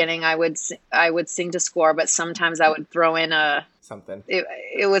very beginning, I would sing to score, but sometimes I would throw in something.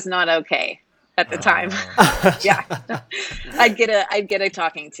 It was not okay at the time. Yeah, I'd get a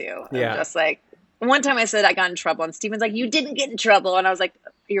talking to. Yeah, just like one time I said I got in trouble, and Steven's like, "You didn't get in trouble," and I was like,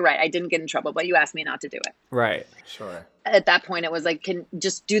 "You're right, I didn't get in trouble, but you asked me not to do it." Right. Sure. At that point, it was like, can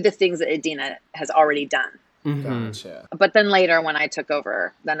just do the things that Idina has already done. Gotcha. But then later when I took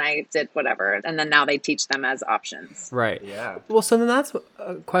over, then I did whatever. And then now they teach them as options. Right. Yeah. Well, so then that's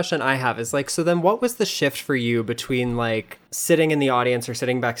a question I have is like, so then what was the shift for you between like sitting in the audience or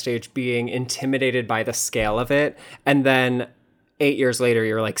sitting backstage being intimidated by the scale of it, and then 8 years later,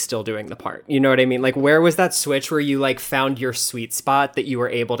 you're like still doing the part? You know what I mean? Like, where was that switch where you like found your sweet spot that you were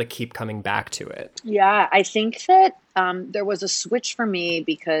able to keep coming back to it? Yeah, I think that there was a switch for me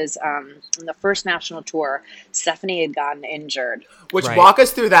because in the first national tour, Stephanie had gotten injured. Which walk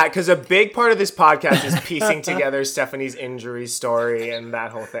us through that, because a big part of this podcast is piecing together Stephanie's injury story and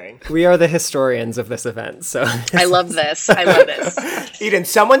that whole thing. We are the historians of this event, so I love this. I love this. Eden,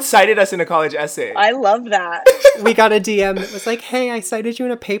 someone cited us in a college essay. I love that. We got a DM that was like, "Hey, I cited you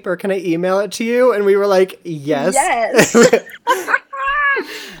in a paper. Can I email it to you?" And we were like, "Yes." Yes.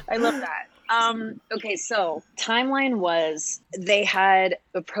 I love that. Okay, so timeline was they had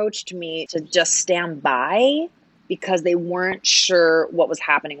approached me to just stand by because they weren't sure what was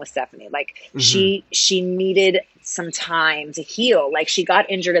happening with Stephanie. Like she needed some time to heal. Like she got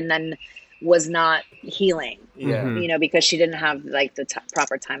injured and then was not healing, you know, because she didn't have like the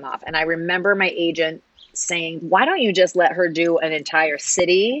proper time off. And I remember my agent saying, "Why don't you just let her do an entire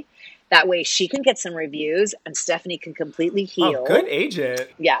city? That way she can get some reviews and Stephanie can completely heal." Oh, good agent.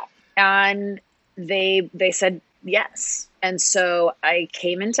 Yeah. And they said yes. And so I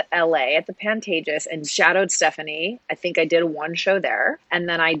came into LA at the Pantages and shadowed Stephanie. I think I did one show there. And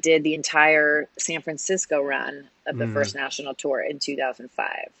then I did the entire San Francisco run of the first national tour in 2005.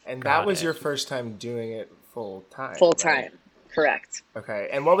 And that was your first time doing it full time? Full time. Correct. Okay.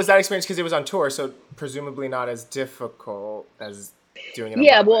 And what was that experience? Because it was on tour, so presumably not as difficult as doing it on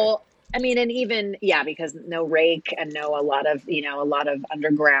Yeah, Broadway. well, I mean, and even, because no rake and a lot of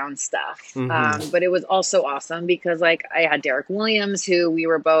underground stuff. But it was also awesome because like I had Derek Williams, who we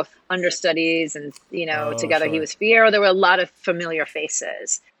were both understudies and, together. He was Fiyero. There were a lot of familiar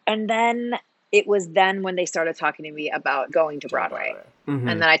faces. And then it was then when they started talking to me about going to Broadway. And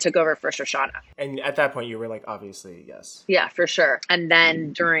then I took over for Shoshana. And at that point you were like, obviously, yes. Yeah, for sure. And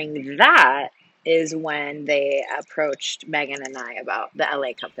then during that is when they approached Megan and I about the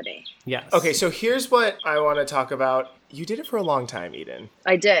LA company. Yes. Okay, so here's what I want to talk about. You did it for a long time, Eden.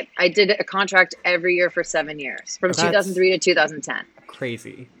 I did a contract every year for 7 years, from 2003 to 2010.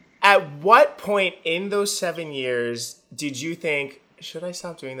 Crazy. At what point in those 7 years did you think, should I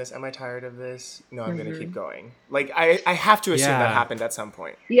stop doing this? Am I tired of this? No, I'm going to keep going. Like, I have to assume that happened at some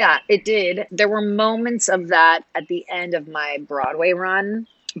point. Yeah, it did. There were moments of that at the end of my Broadway run.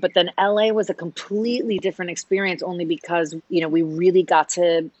 But then LA was a completely different experience only because, we really got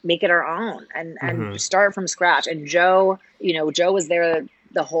to make it our own and start from scratch. And Joe was there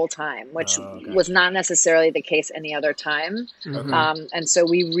the whole time, which was not necessarily the case any other time. And so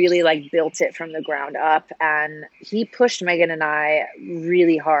we really built it from the ground up, and he pushed Megan and I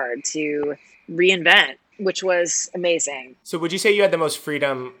really hard to reinvent, which was amazing. So would you say you had the most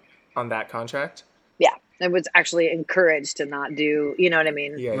freedom on that contract? Yeah. I was actually encouraged to not do, you know what I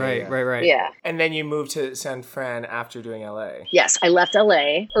mean? Yeah. Right. Yeah. And then you moved to San Fran after doing LA. Yes, I left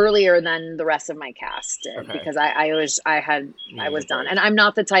LA earlier than the rest of my cast did because I was done. And I'm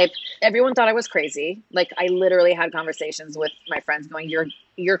not the type, everyone thought I was crazy. Like I literally had conversations with my friends going,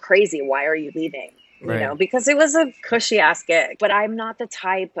 you're crazy. Why are you leaving? Because it was a cushy ass gig, but I'm not the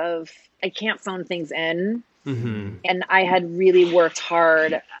type of, I can't phone things in. And I had really worked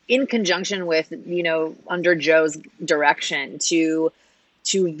hard in conjunction with, under Joe's direction to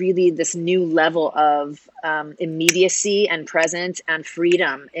really this new level of immediacy and presence and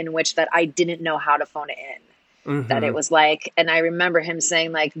freedom in which that I didn't know how to phone it in. that it was like, and I remember him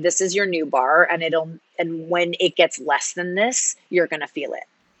saying like, this is your new bar, and when it gets less than this, you're going to feel it.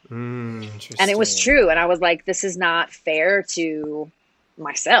 Interesting. And it was true. And I was like, this is not fair to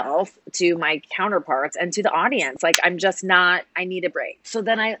myself, to my counterparts, and to the audience. Like, I'm just not, I need a break. So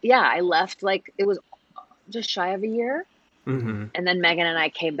then I left, like, it was just shy of a year. And then Megan and I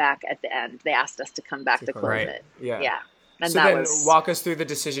came back at the end. They asked us to come back to close it. Yeah. And so then walk us through the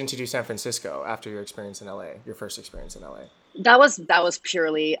decision to do San Francisco after your experience in LA, your first experience in LA. That was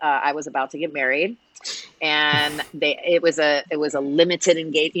purely, I was about to get married, and it was a limited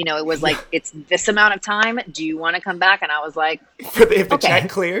engagement. You know, it was like, it's this amount of time. Do you want to come back? And I was like, if the check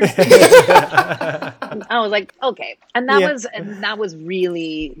clears. I was like, okay. And that was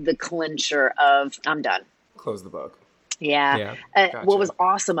really the clincher of, I'm done. Close the book. Yeah. Gotcha. What was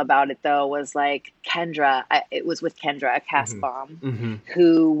awesome about it, though, was like Kendra, it was with Kendra, a cast bomb,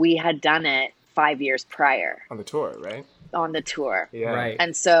 who we had done it 5 years prior. On the tour, right? On the tour. Yeah. Right.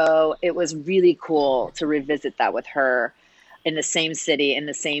 And so it was really cool to revisit that with her in the same city, in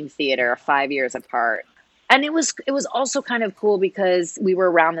the same theater, 5 years apart. And it was also kind of cool because we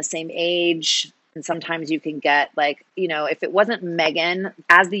were around the same age. And sometimes you can get like, you know, if it wasn't Megan,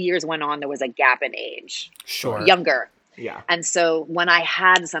 as the years went on, there was a gap in age. Sure. Younger. Yeah. And so when I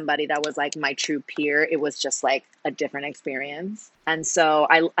had somebody that was like my true peer, it was just like a different experience. And so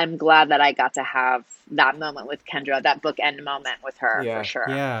I'm glad that I got to have that moment with Kendra, that bookend moment with her, for sure.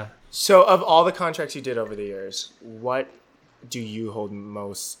 Yeah. So of all the contracts you did over the years, what do you hold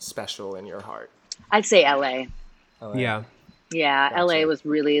most special in your heart? I'd say LA. Yeah. Yeah, Gotcha. LA was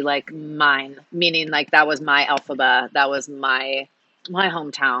really like mine, meaning like that was my Elphaba. That was my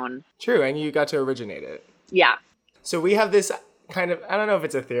hometown. True, and you got to originate it. Yeah. So we have this kind of, I don't know if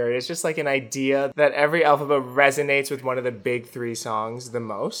it's a theory, it's just like an idea that every Elphaba resonates with one of the big three songs the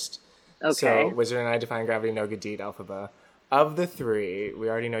most. Okay. So Wizard and I, Defying Gravity, No Good Deed, Elphaba. Of the three, we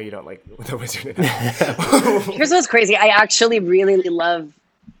already know you don't like The Wizard and I. Here's what's crazy. I actually really love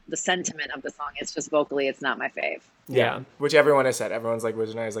the sentiment of the song. It's just vocally, it's not my fave. Yeah. Which everyone has said. Everyone's like,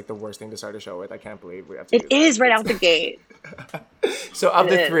 Wizard and I is like the worst thing to start a show with. I can't believe we have to do It is right out the gate. So of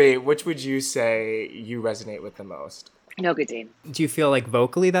the is. three, which would you say you resonate with the most? No Good Deed. Do you feel like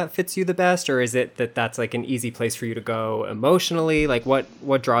vocally that fits you the best, or is it that that's like an easy place for you to go emotionally? Like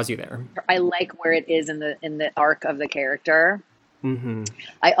what draws you there? I like where it is in the arc of the character.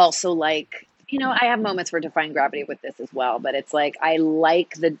 I also like, you know, I have moments for Defying Gravity with this as well, but it's like I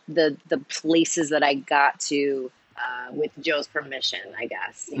like the places that I got to with Joe's permission, I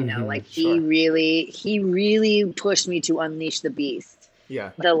guess. You know, like he really pushed me to unleash the beast.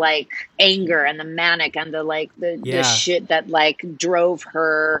 Yeah. The like anger and the manic and the like the shit that like drove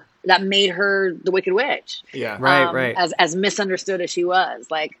her, that made her the Wicked Witch. Yeah. Right. As misunderstood as she was.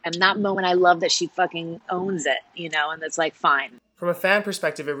 Like, and that moment I love that she fucking owns it, you know, and it's like fine. From a fan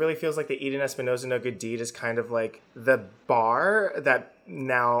perspective, it really feels like the Eden Espinosa No Good Deed is kind of like the bar that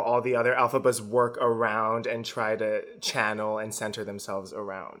now all the other Elphabas work around and try to channel and center themselves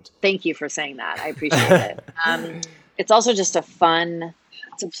around. Thank you for saying that. I appreciate it. It's also just a fun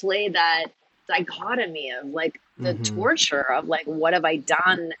to play that dichotomy of like the torture of like, what have I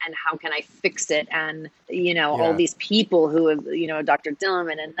done and how can I fix it? And, you know, all these people who have, you know, Dr.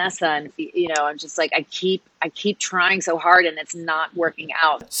 Dillman and Nessa, and, you know, I'm just like, I keep trying so hard and it's not working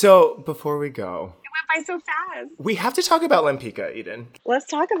out. So before we go, It went by so fast. we have to talk about Lempicka, Eden. Let's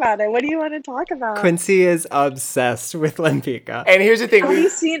talk about it. What do you want to talk about? Quincy is obsessed with Lempicka. And here's the thing.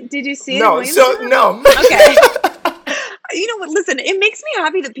 Did you see it? No, so no. Okay. You know what? Listen, it makes me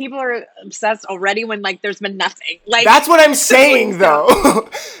happy that people are obsessed already when like there's been nothing. Like That's what I'm saying, though.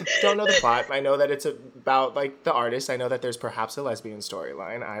 Don't know the plot. I know that it's about like the artist. I know that there's perhaps a lesbian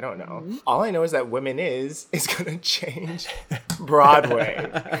storyline. I don't know. All I know is that Women is gonna change Broadway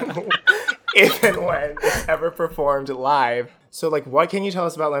if and when it's ever performed live. So, like, what can you tell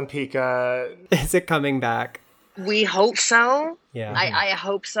us about Lempicka? Is it coming back? we hope so. Yeah. I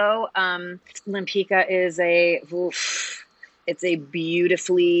hope so. Lempicka is it's a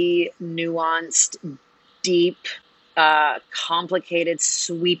beautifully nuanced, deep, complicated,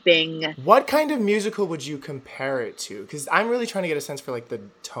 sweeping. What kind of musical would you compare it to? Because I'm really trying to get a sense for like the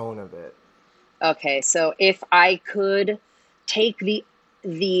tone of it. Okay, so if I could take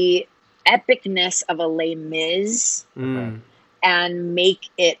the epicness of a Les Mis and make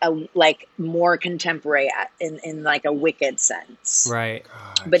it like more contemporary in like a Wicked sense, Right.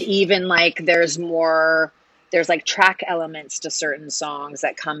 But even like there's like track elements to certain songs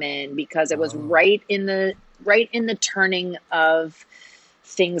that come in because it was right in the turning of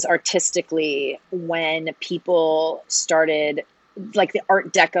things artistically when people started like the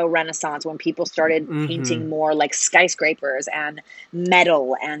Art Deco Renaissance, when people started painting more like skyscrapers and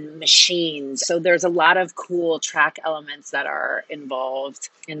metal and machines. So there's a lot of cool track elements that are involved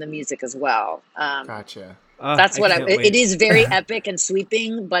in the music as well. Gotcha. That's what can't wait. it is, very epic and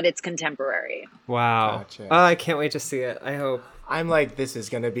sweeping, but it's contemporary. Wow. Gotcha. Oh, I can't wait to see it. I hope. I'm like, this is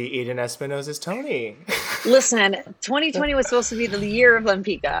going to be Eden Espinosa's Tony. Listen, 2020 was supposed to be the year of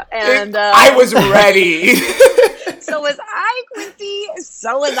Lempicka, and I was ready. so was I, Quincy.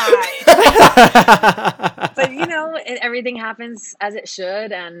 So was I. But everything happens as it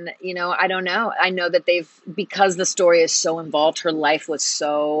should, and I don't know. I know that because the story is so involved. Her life was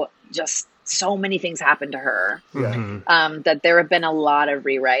so many things happened to her. That there have been a lot of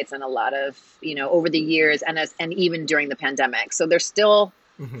rewrites and a lot of over the years, and even during the pandemic. So they're still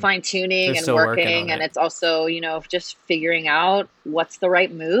fine tuning and working, and it's also just figuring out what's the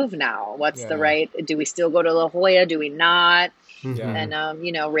right move now. What's the right? Do we still go to La Jolla? Do we not?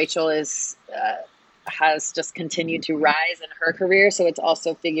 And Rachel has just continued to rise in her career, so it's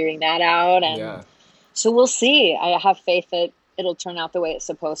also figuring that out, and so we'll see. I have faith that it'll turn out the way it's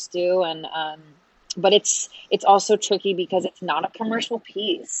supposed to, and but it's also tricky because it's not a commercial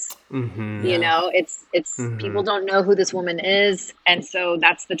piece. It's people don't know who this woman is, and so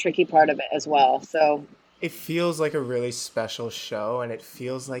that's the tricky part of it as well. So it feels like a really special show, and it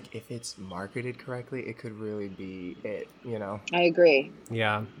feels like if it's marketed correctly, it could really be it. I agree.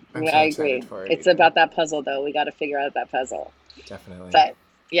 Yeah, I agree. It's about that puzzle, though. We got to figure out that puzzle. Definitely. But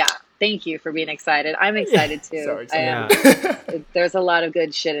yeah, thank you for being excited. I'm excited too. So excited. There's a lot of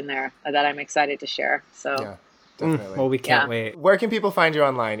good shit in there that I'm excited to share. So yeah, definitely. Well, we can't wait. Where can people find you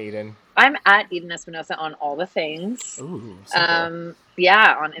online, Eden? I'm at Eden Espinosa on all the things. Ooh, on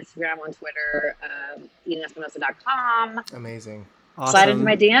Instagram, on Twitter, EdenEspinosa.com. Amazing. Awesome. Slide into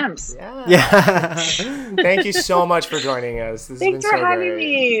my DMs. Yeah. Thank you so much for joining us. This Thanks has for been so having great.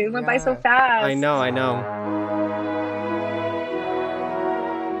 me. It went by so fast. I know.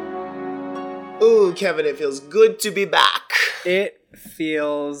 Ooh, Kevin, it feels good to be back. It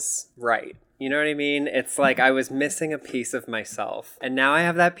feels right. You know what I mean? It's like I was missing a piece of myself, and now I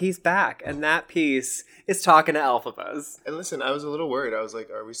have that piece back, and that piece is talking to Elphaba. And listen, I was a little worried. I was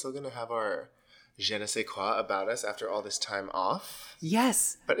like, are we still going to have our je ne sais quoi about us after all this time off?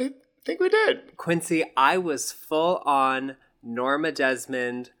 Yes. But I think we did. Quincy, I was full on Norma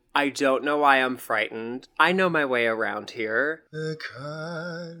Desmond. I don't know why I'm frightened. I know my way around here. The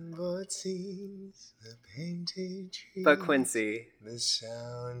cardboard scenes, the painted trees. But Quincy, the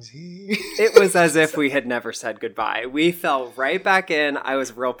sounds it was as if we had never said goodbye. We fell right back in. I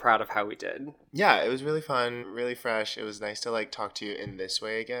was real proud of how we did. Yeah, it was really fun, really fresh. It was nice to talk to you in this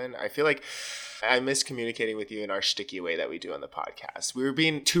way again. I feel like I miss communicating with you in our sticky way that we do on the podcast. We were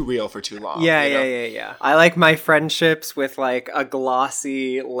being too real for too long. Yeah. I like my friendships with a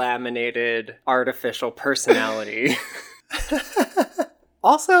glossy, laminated, artificial personality.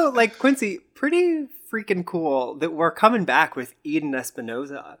 Also, Quincy, pretty freaking cool that we're coming back with Eden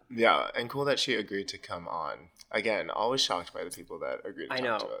Espinosa. Yeah, and cool that she agreed to come on. Again, always shocked by the people that agreed to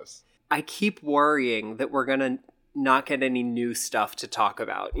talk to us. I keep worrying that we're going to not get any new stuff to talk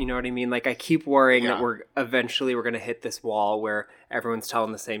about. You know what I mean? I keep worrying that we're going to hit this wall where everyone's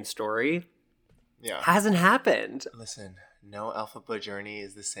telling the same story. Yeah. Hasn't happened. Listen, no Elphaba journey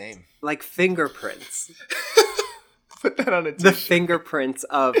is the same. Like fingerprints. Put that on a t-shirt. The fingerprints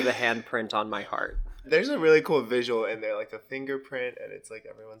of the handprint on my heart. There's a really cool visual in there, a fingerprint, and it's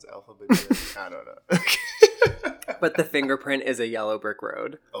everyone's Elphaba journey. I don't know. But the fingerprint is a yellow brick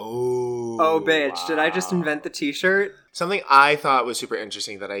road. Oh, bitch. Wow. Did I just invent the t-shirt? Something I thought was super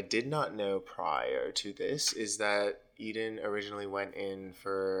interesting that I did not know prior to this is that Eden originally went in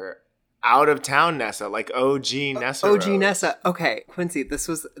for out-of-town Nessa, OG Nessa OG Rose. Nessa. Okay, Quincy, this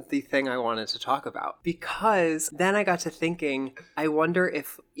was the thing I wanted to talk about. Because then I got to thinking, I wonder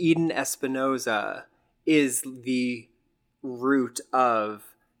if Eden Espinosa is the root of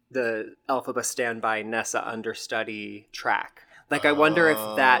the Elphaba Standby Nessa Understudy track. I wonder if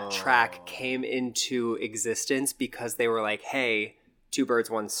that track came into existence because they were like, hey, two birds,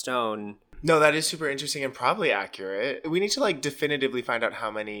 one stone. No, that is super interesting and probably accurate. We need to definitively find out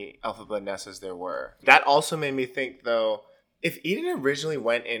how many Elphaba Nessas there were. That also made me think, though, if Eden originally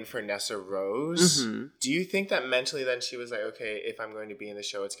went in for Nessa Rose, do you think that mentally then she was like, okay, if I'm going to be in the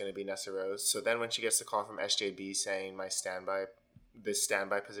show, it's going to be Nessa Rose? So then when she gets the call from SJB saying this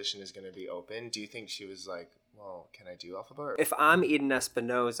standby position is going to be open, do you think she was like, well, can I do Elphaba? If I'm Eden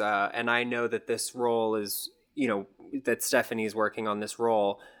Espinosa and I know that this role is, that Stephanie's working on this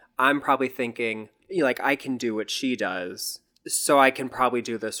role, I'm probably thinking, I can do what she does. so I can probably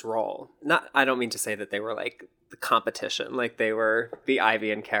do this role. I don't mean to say that they were like the competition, like they were the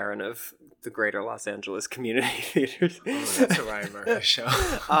Ivy and Karen of the greater Los Angeles community theaters. Oh, that's a Ryan Murphy show.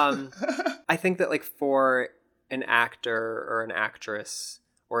 I think that like for an actor or an actress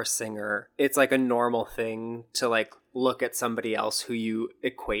or a singer, it's like a normal thing to like look at somebody else who you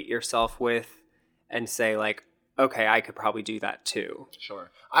equate yourself with and say like, okay, I could probably do that too. Sure.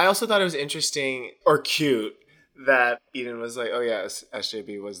 I also thought it was interesting or cute that Eden was like, oh yes,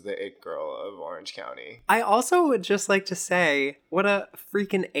 SJB was the it girl of Orange County. I also would just like to say what a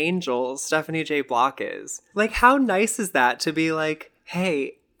freaking angel Stephanie J. Block is. Like, how nice is that to be like,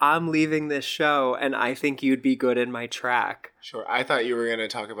 hey, I'm leaving this show and I think you'd be good in my track. Sure. I thought you were going to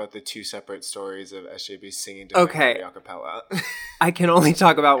talk about the two separate stories of SJB singing to okay. a cappella. I can only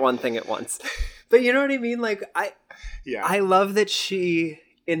talk about one thing at once. But you know what I mean? Like, I love that she,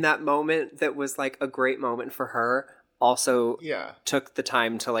 in that moment that was like a great moment for her, also took the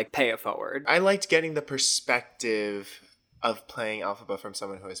time to like pay it forward. I liked getting the perspective of playing Elphaba from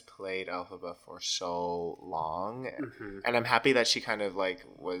someone who has played Elphaba for so long. Mm-hmm. And I'm happy that she kind of like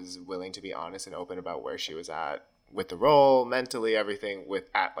was willing to be honest and open about where she was at with the role, mentally, everything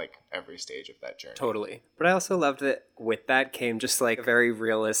at like every stage of that journey. Totally. But I also loved that with that came just like a very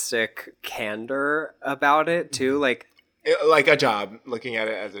realistic candor about it too. Mm-hmm. Like a job, looking at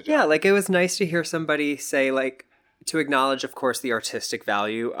it as a job. Yeah, like it was nice to hear somebody say like, to acknowledge, of course, the artistic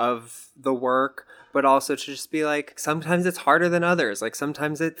value of the work, but also to just be like, sometimes it's harder than others. Like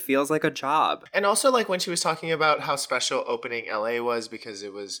sometimes it feels like a job. And also like when she was talking about how special opening LA was because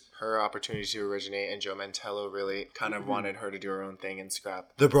it was her opportunity to originate and Joe Mantello really kind of wanted her to do her own thing and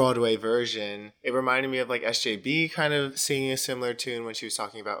scrap the Broadway version. It reminded me of like SJB kind of singing a similar tune when she was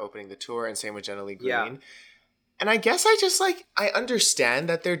talking about opening the tour, and same with Jenna Lee Green. Yeah. And I guess I understand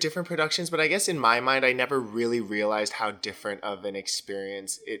that they're different productions, but I guess in my mind, I never really realized how different of an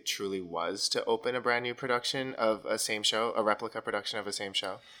experience it truly was to open a brand new production of a same show, a replica production of a same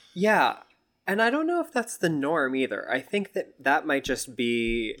show. Yeah. And I don't know if that's the norm either. I think that might just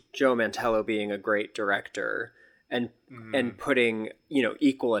be Joe Mantello being a great director and putting,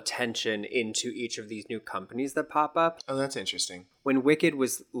 equal attention into each of these new companies that pop up. Oh, that's interesting. When Wicked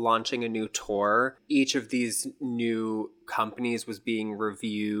was launching a new tour, each of these new companies was being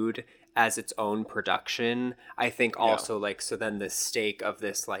reviewed as its own production. I think also so then the stake of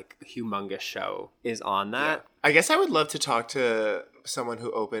this like humongous show is on that. Yeah. I guess I would love to talk to someone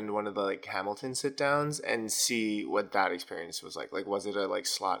who opened one of the like Hamilton sit downs and see what that experience was like. Like, was it a like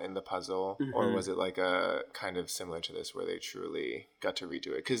slot in the puzzle, or was it like a kind of similar to this where they truly got to redo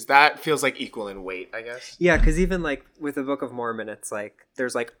it? Because that feels like equal in weight, I guess. Yeah, because even like with the Book of Mormon, it's like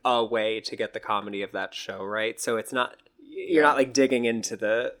there's like a way to get the comedy of that show, right? So it's not, you're not like digging into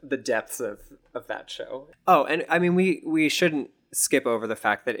the depths of that show. Oh, and I mean, we shouldn't skip over the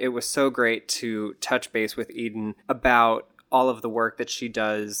fact that it was so great to touch base with Eden about all of the work that she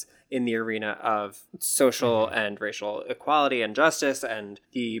does in the arena of social and racial equality and justice and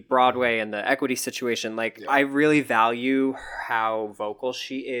the Broadway and the equity situation. Like, I really value how vocal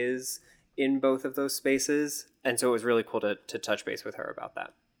she is in both of those spaces. And so it was really cool to touch base with her about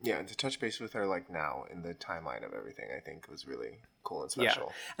that. Yeah, and to touch base with her like now in the timeline of everything, I think was really cool and special.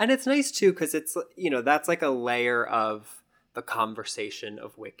 Yeah. And it's nice too, because it's, that's like a layer of the conversation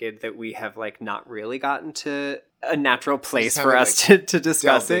of Wicked that we have like not really gotten to a natural place for us to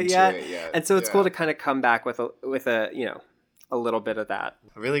discuss it yet. And so it's cool to kind of come back with a little bit of that.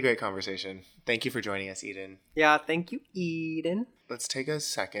 A really great conversation. Thank you for joining us, Eden. Yeah, thank you, Eden. Let's take a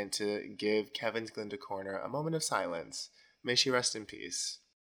second to give Kevin's Glinda Corner a moment of silence. May she rest in peace.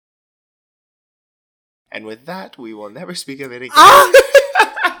 And with that, we will never speak of it again.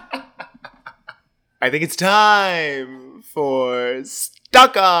 I think it's time for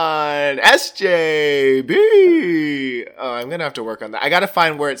Stuck on SJB. Oh, I'm going to have to work on that. I got to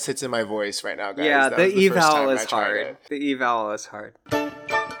find where it sits in my voice right now, guys. Yeah, the eval is hard. The eval is hard.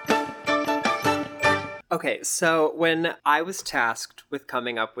 Okay, so when I was tasked with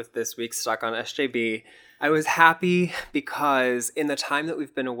coming up with this week's Stuck on SJB, I was happy because in the time that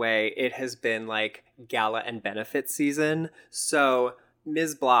we've been away, it has been like gala and benefit season. So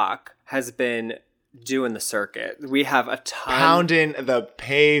Ms. Block has been doing the circuit. We have a ton. Pounding the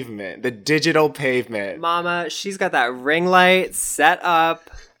pavement, the digital pavement. Mama, she's got that ring light set up.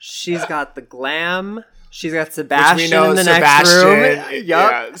 She's got the glam. She's got Sebastian in the next room. Yep.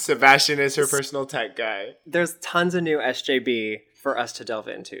 Yeah, Sebastian is her personal tech guy. There's tons of new SJB for us to delve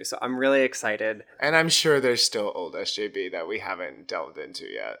into, so I'm really excited. And I'm sure there's still old SJB that we haven't delved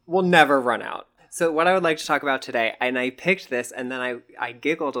into yet. We'll never run out. So what I would like to talk about today, and I picked this, and then I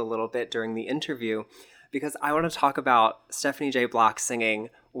giggled a little bit during the interview, because I want to talk about Stephanie J. Block singing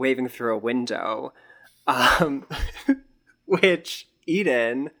Waving Through a Window, which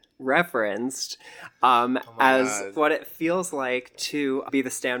Eden referenced as God. what it feels like to be the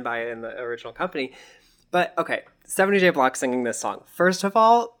standby in the original company. But okay, Stephanie J. Block singing this song. First of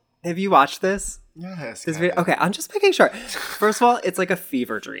all, have you watched this? Yes. This video? Okay, I'm just making sure. First of all, it's like a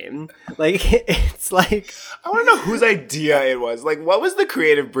fever dream. Like, it's like... I want to know whose idea it was. Like, what was the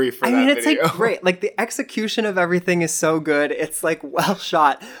creative brief for that video? It's like great. Like, the execution of everything is so good. It's like well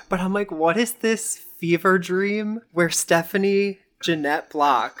shot. But I'm like, what is this fever dream where Stephanie Jeanette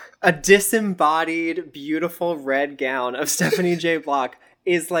Block, a disembodied, beautiful red gown of Stephanie J. Block,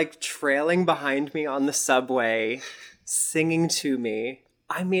 is like trailing behind me on the subway, singing to me?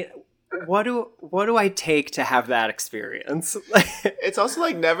 I mean... What do I take to have that experience? It's also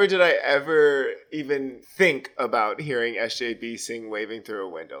like never did I ever even think about hearing SJB sing Waving Through a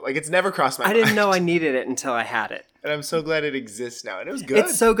Window. Like it's never crossed my mind. I didn't know I needed it until I had it. And I'm so glad it exists now. And it was good.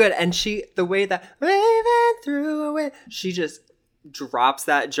 It's so good. And the way that Waving Through a Window, she just drops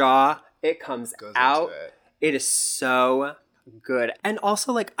that jaw. It comes Goes out. into it. It is so good. And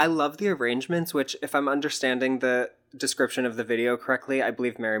also like I love the arrangements, which if I'm understanding the description of the video correctly, I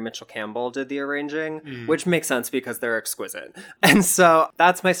believe Mary Mitchell Campbell did the arranging, which makes sense because they're exquisite. And so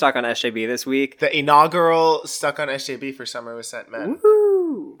that's my stock on SJB this week. The inaugural Stuck on SJB for Summer with Scent Men.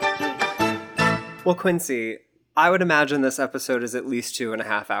 Woo! Well, Quincy, I would imagine this episode is at least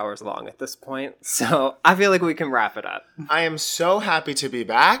 2.5 hours long at this point. So I feel like we can wrap it up. I am so happy to be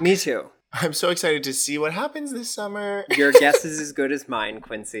back. Me too. I'm so excited to see what happens this summer. Your guess is as good as mine,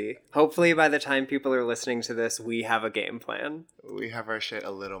 Quincy. Hopefully by the time people are listening to this, we have a game plan. We have our shit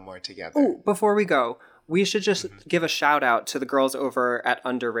a little more together. Oh, before we go, we should just give a shout out to the girls over at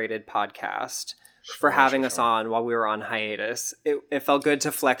Underrated Podcast for having us on while we were on hiatus. It felt good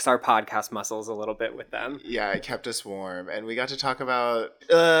to flex our podcast muscles a little bit with them. Yeah, it kept us warm. And we got to talk about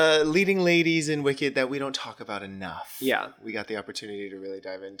leading ladies in Wicked that we don't talk about enough. Yeah. We got the opportunity to really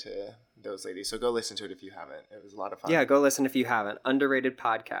dive into those ladies. So go listen to it if you haven't. It was a lot of fun. Yeah, go listen if you haven't. Underrated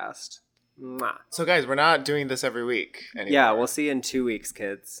Podcast. Mwah. So guys, we're not doing this every week anymore. Yeah, we'll see you in 2 weeks,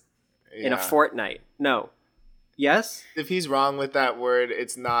 kids. In a Yeah. fortnight. No. Yes? If he's wrong with that word,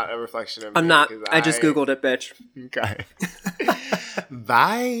 it's not a reflection of I'm me, not. 'cause I just Googled it, bitch. Okay.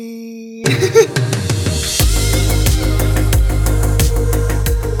 Bye.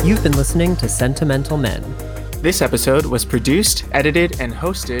 You've been listening to Sentimental Men. This episode was produced, edited, and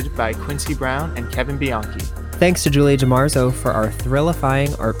hosted by Quincy Brown and Kevin Bianchi. Thanks to Julie DiMarzo for our thrillifying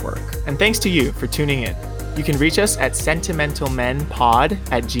artwork. And thanks to you for tuning in. You can reach us at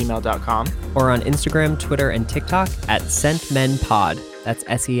sentimentalmenpod@gmail.com. Or on Instagram, Twitter, and TikTok at SentMenPod. That's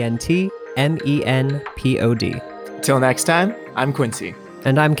SentMenPod. Till next time, I'm Quincy.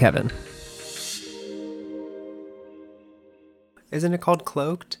 And I'm Kevin. Isn't it called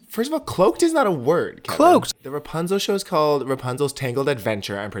Cloaked? First of all, cloaked is not a word, Kevin. Cloaked. The Rapunzel show is called Rapunzel's Tangled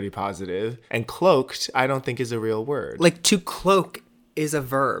Adventure, I'm pretty positive. And cloaked, I don't think is a real word. Like to cloak is a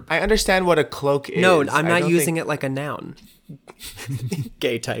verb. I understand what a cloak is. No, I'm not using it like a noun.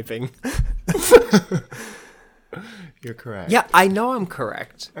 Gay typing. You're correct. Yeah, I know I'm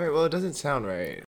correct. All right, well, it doesn't sound right.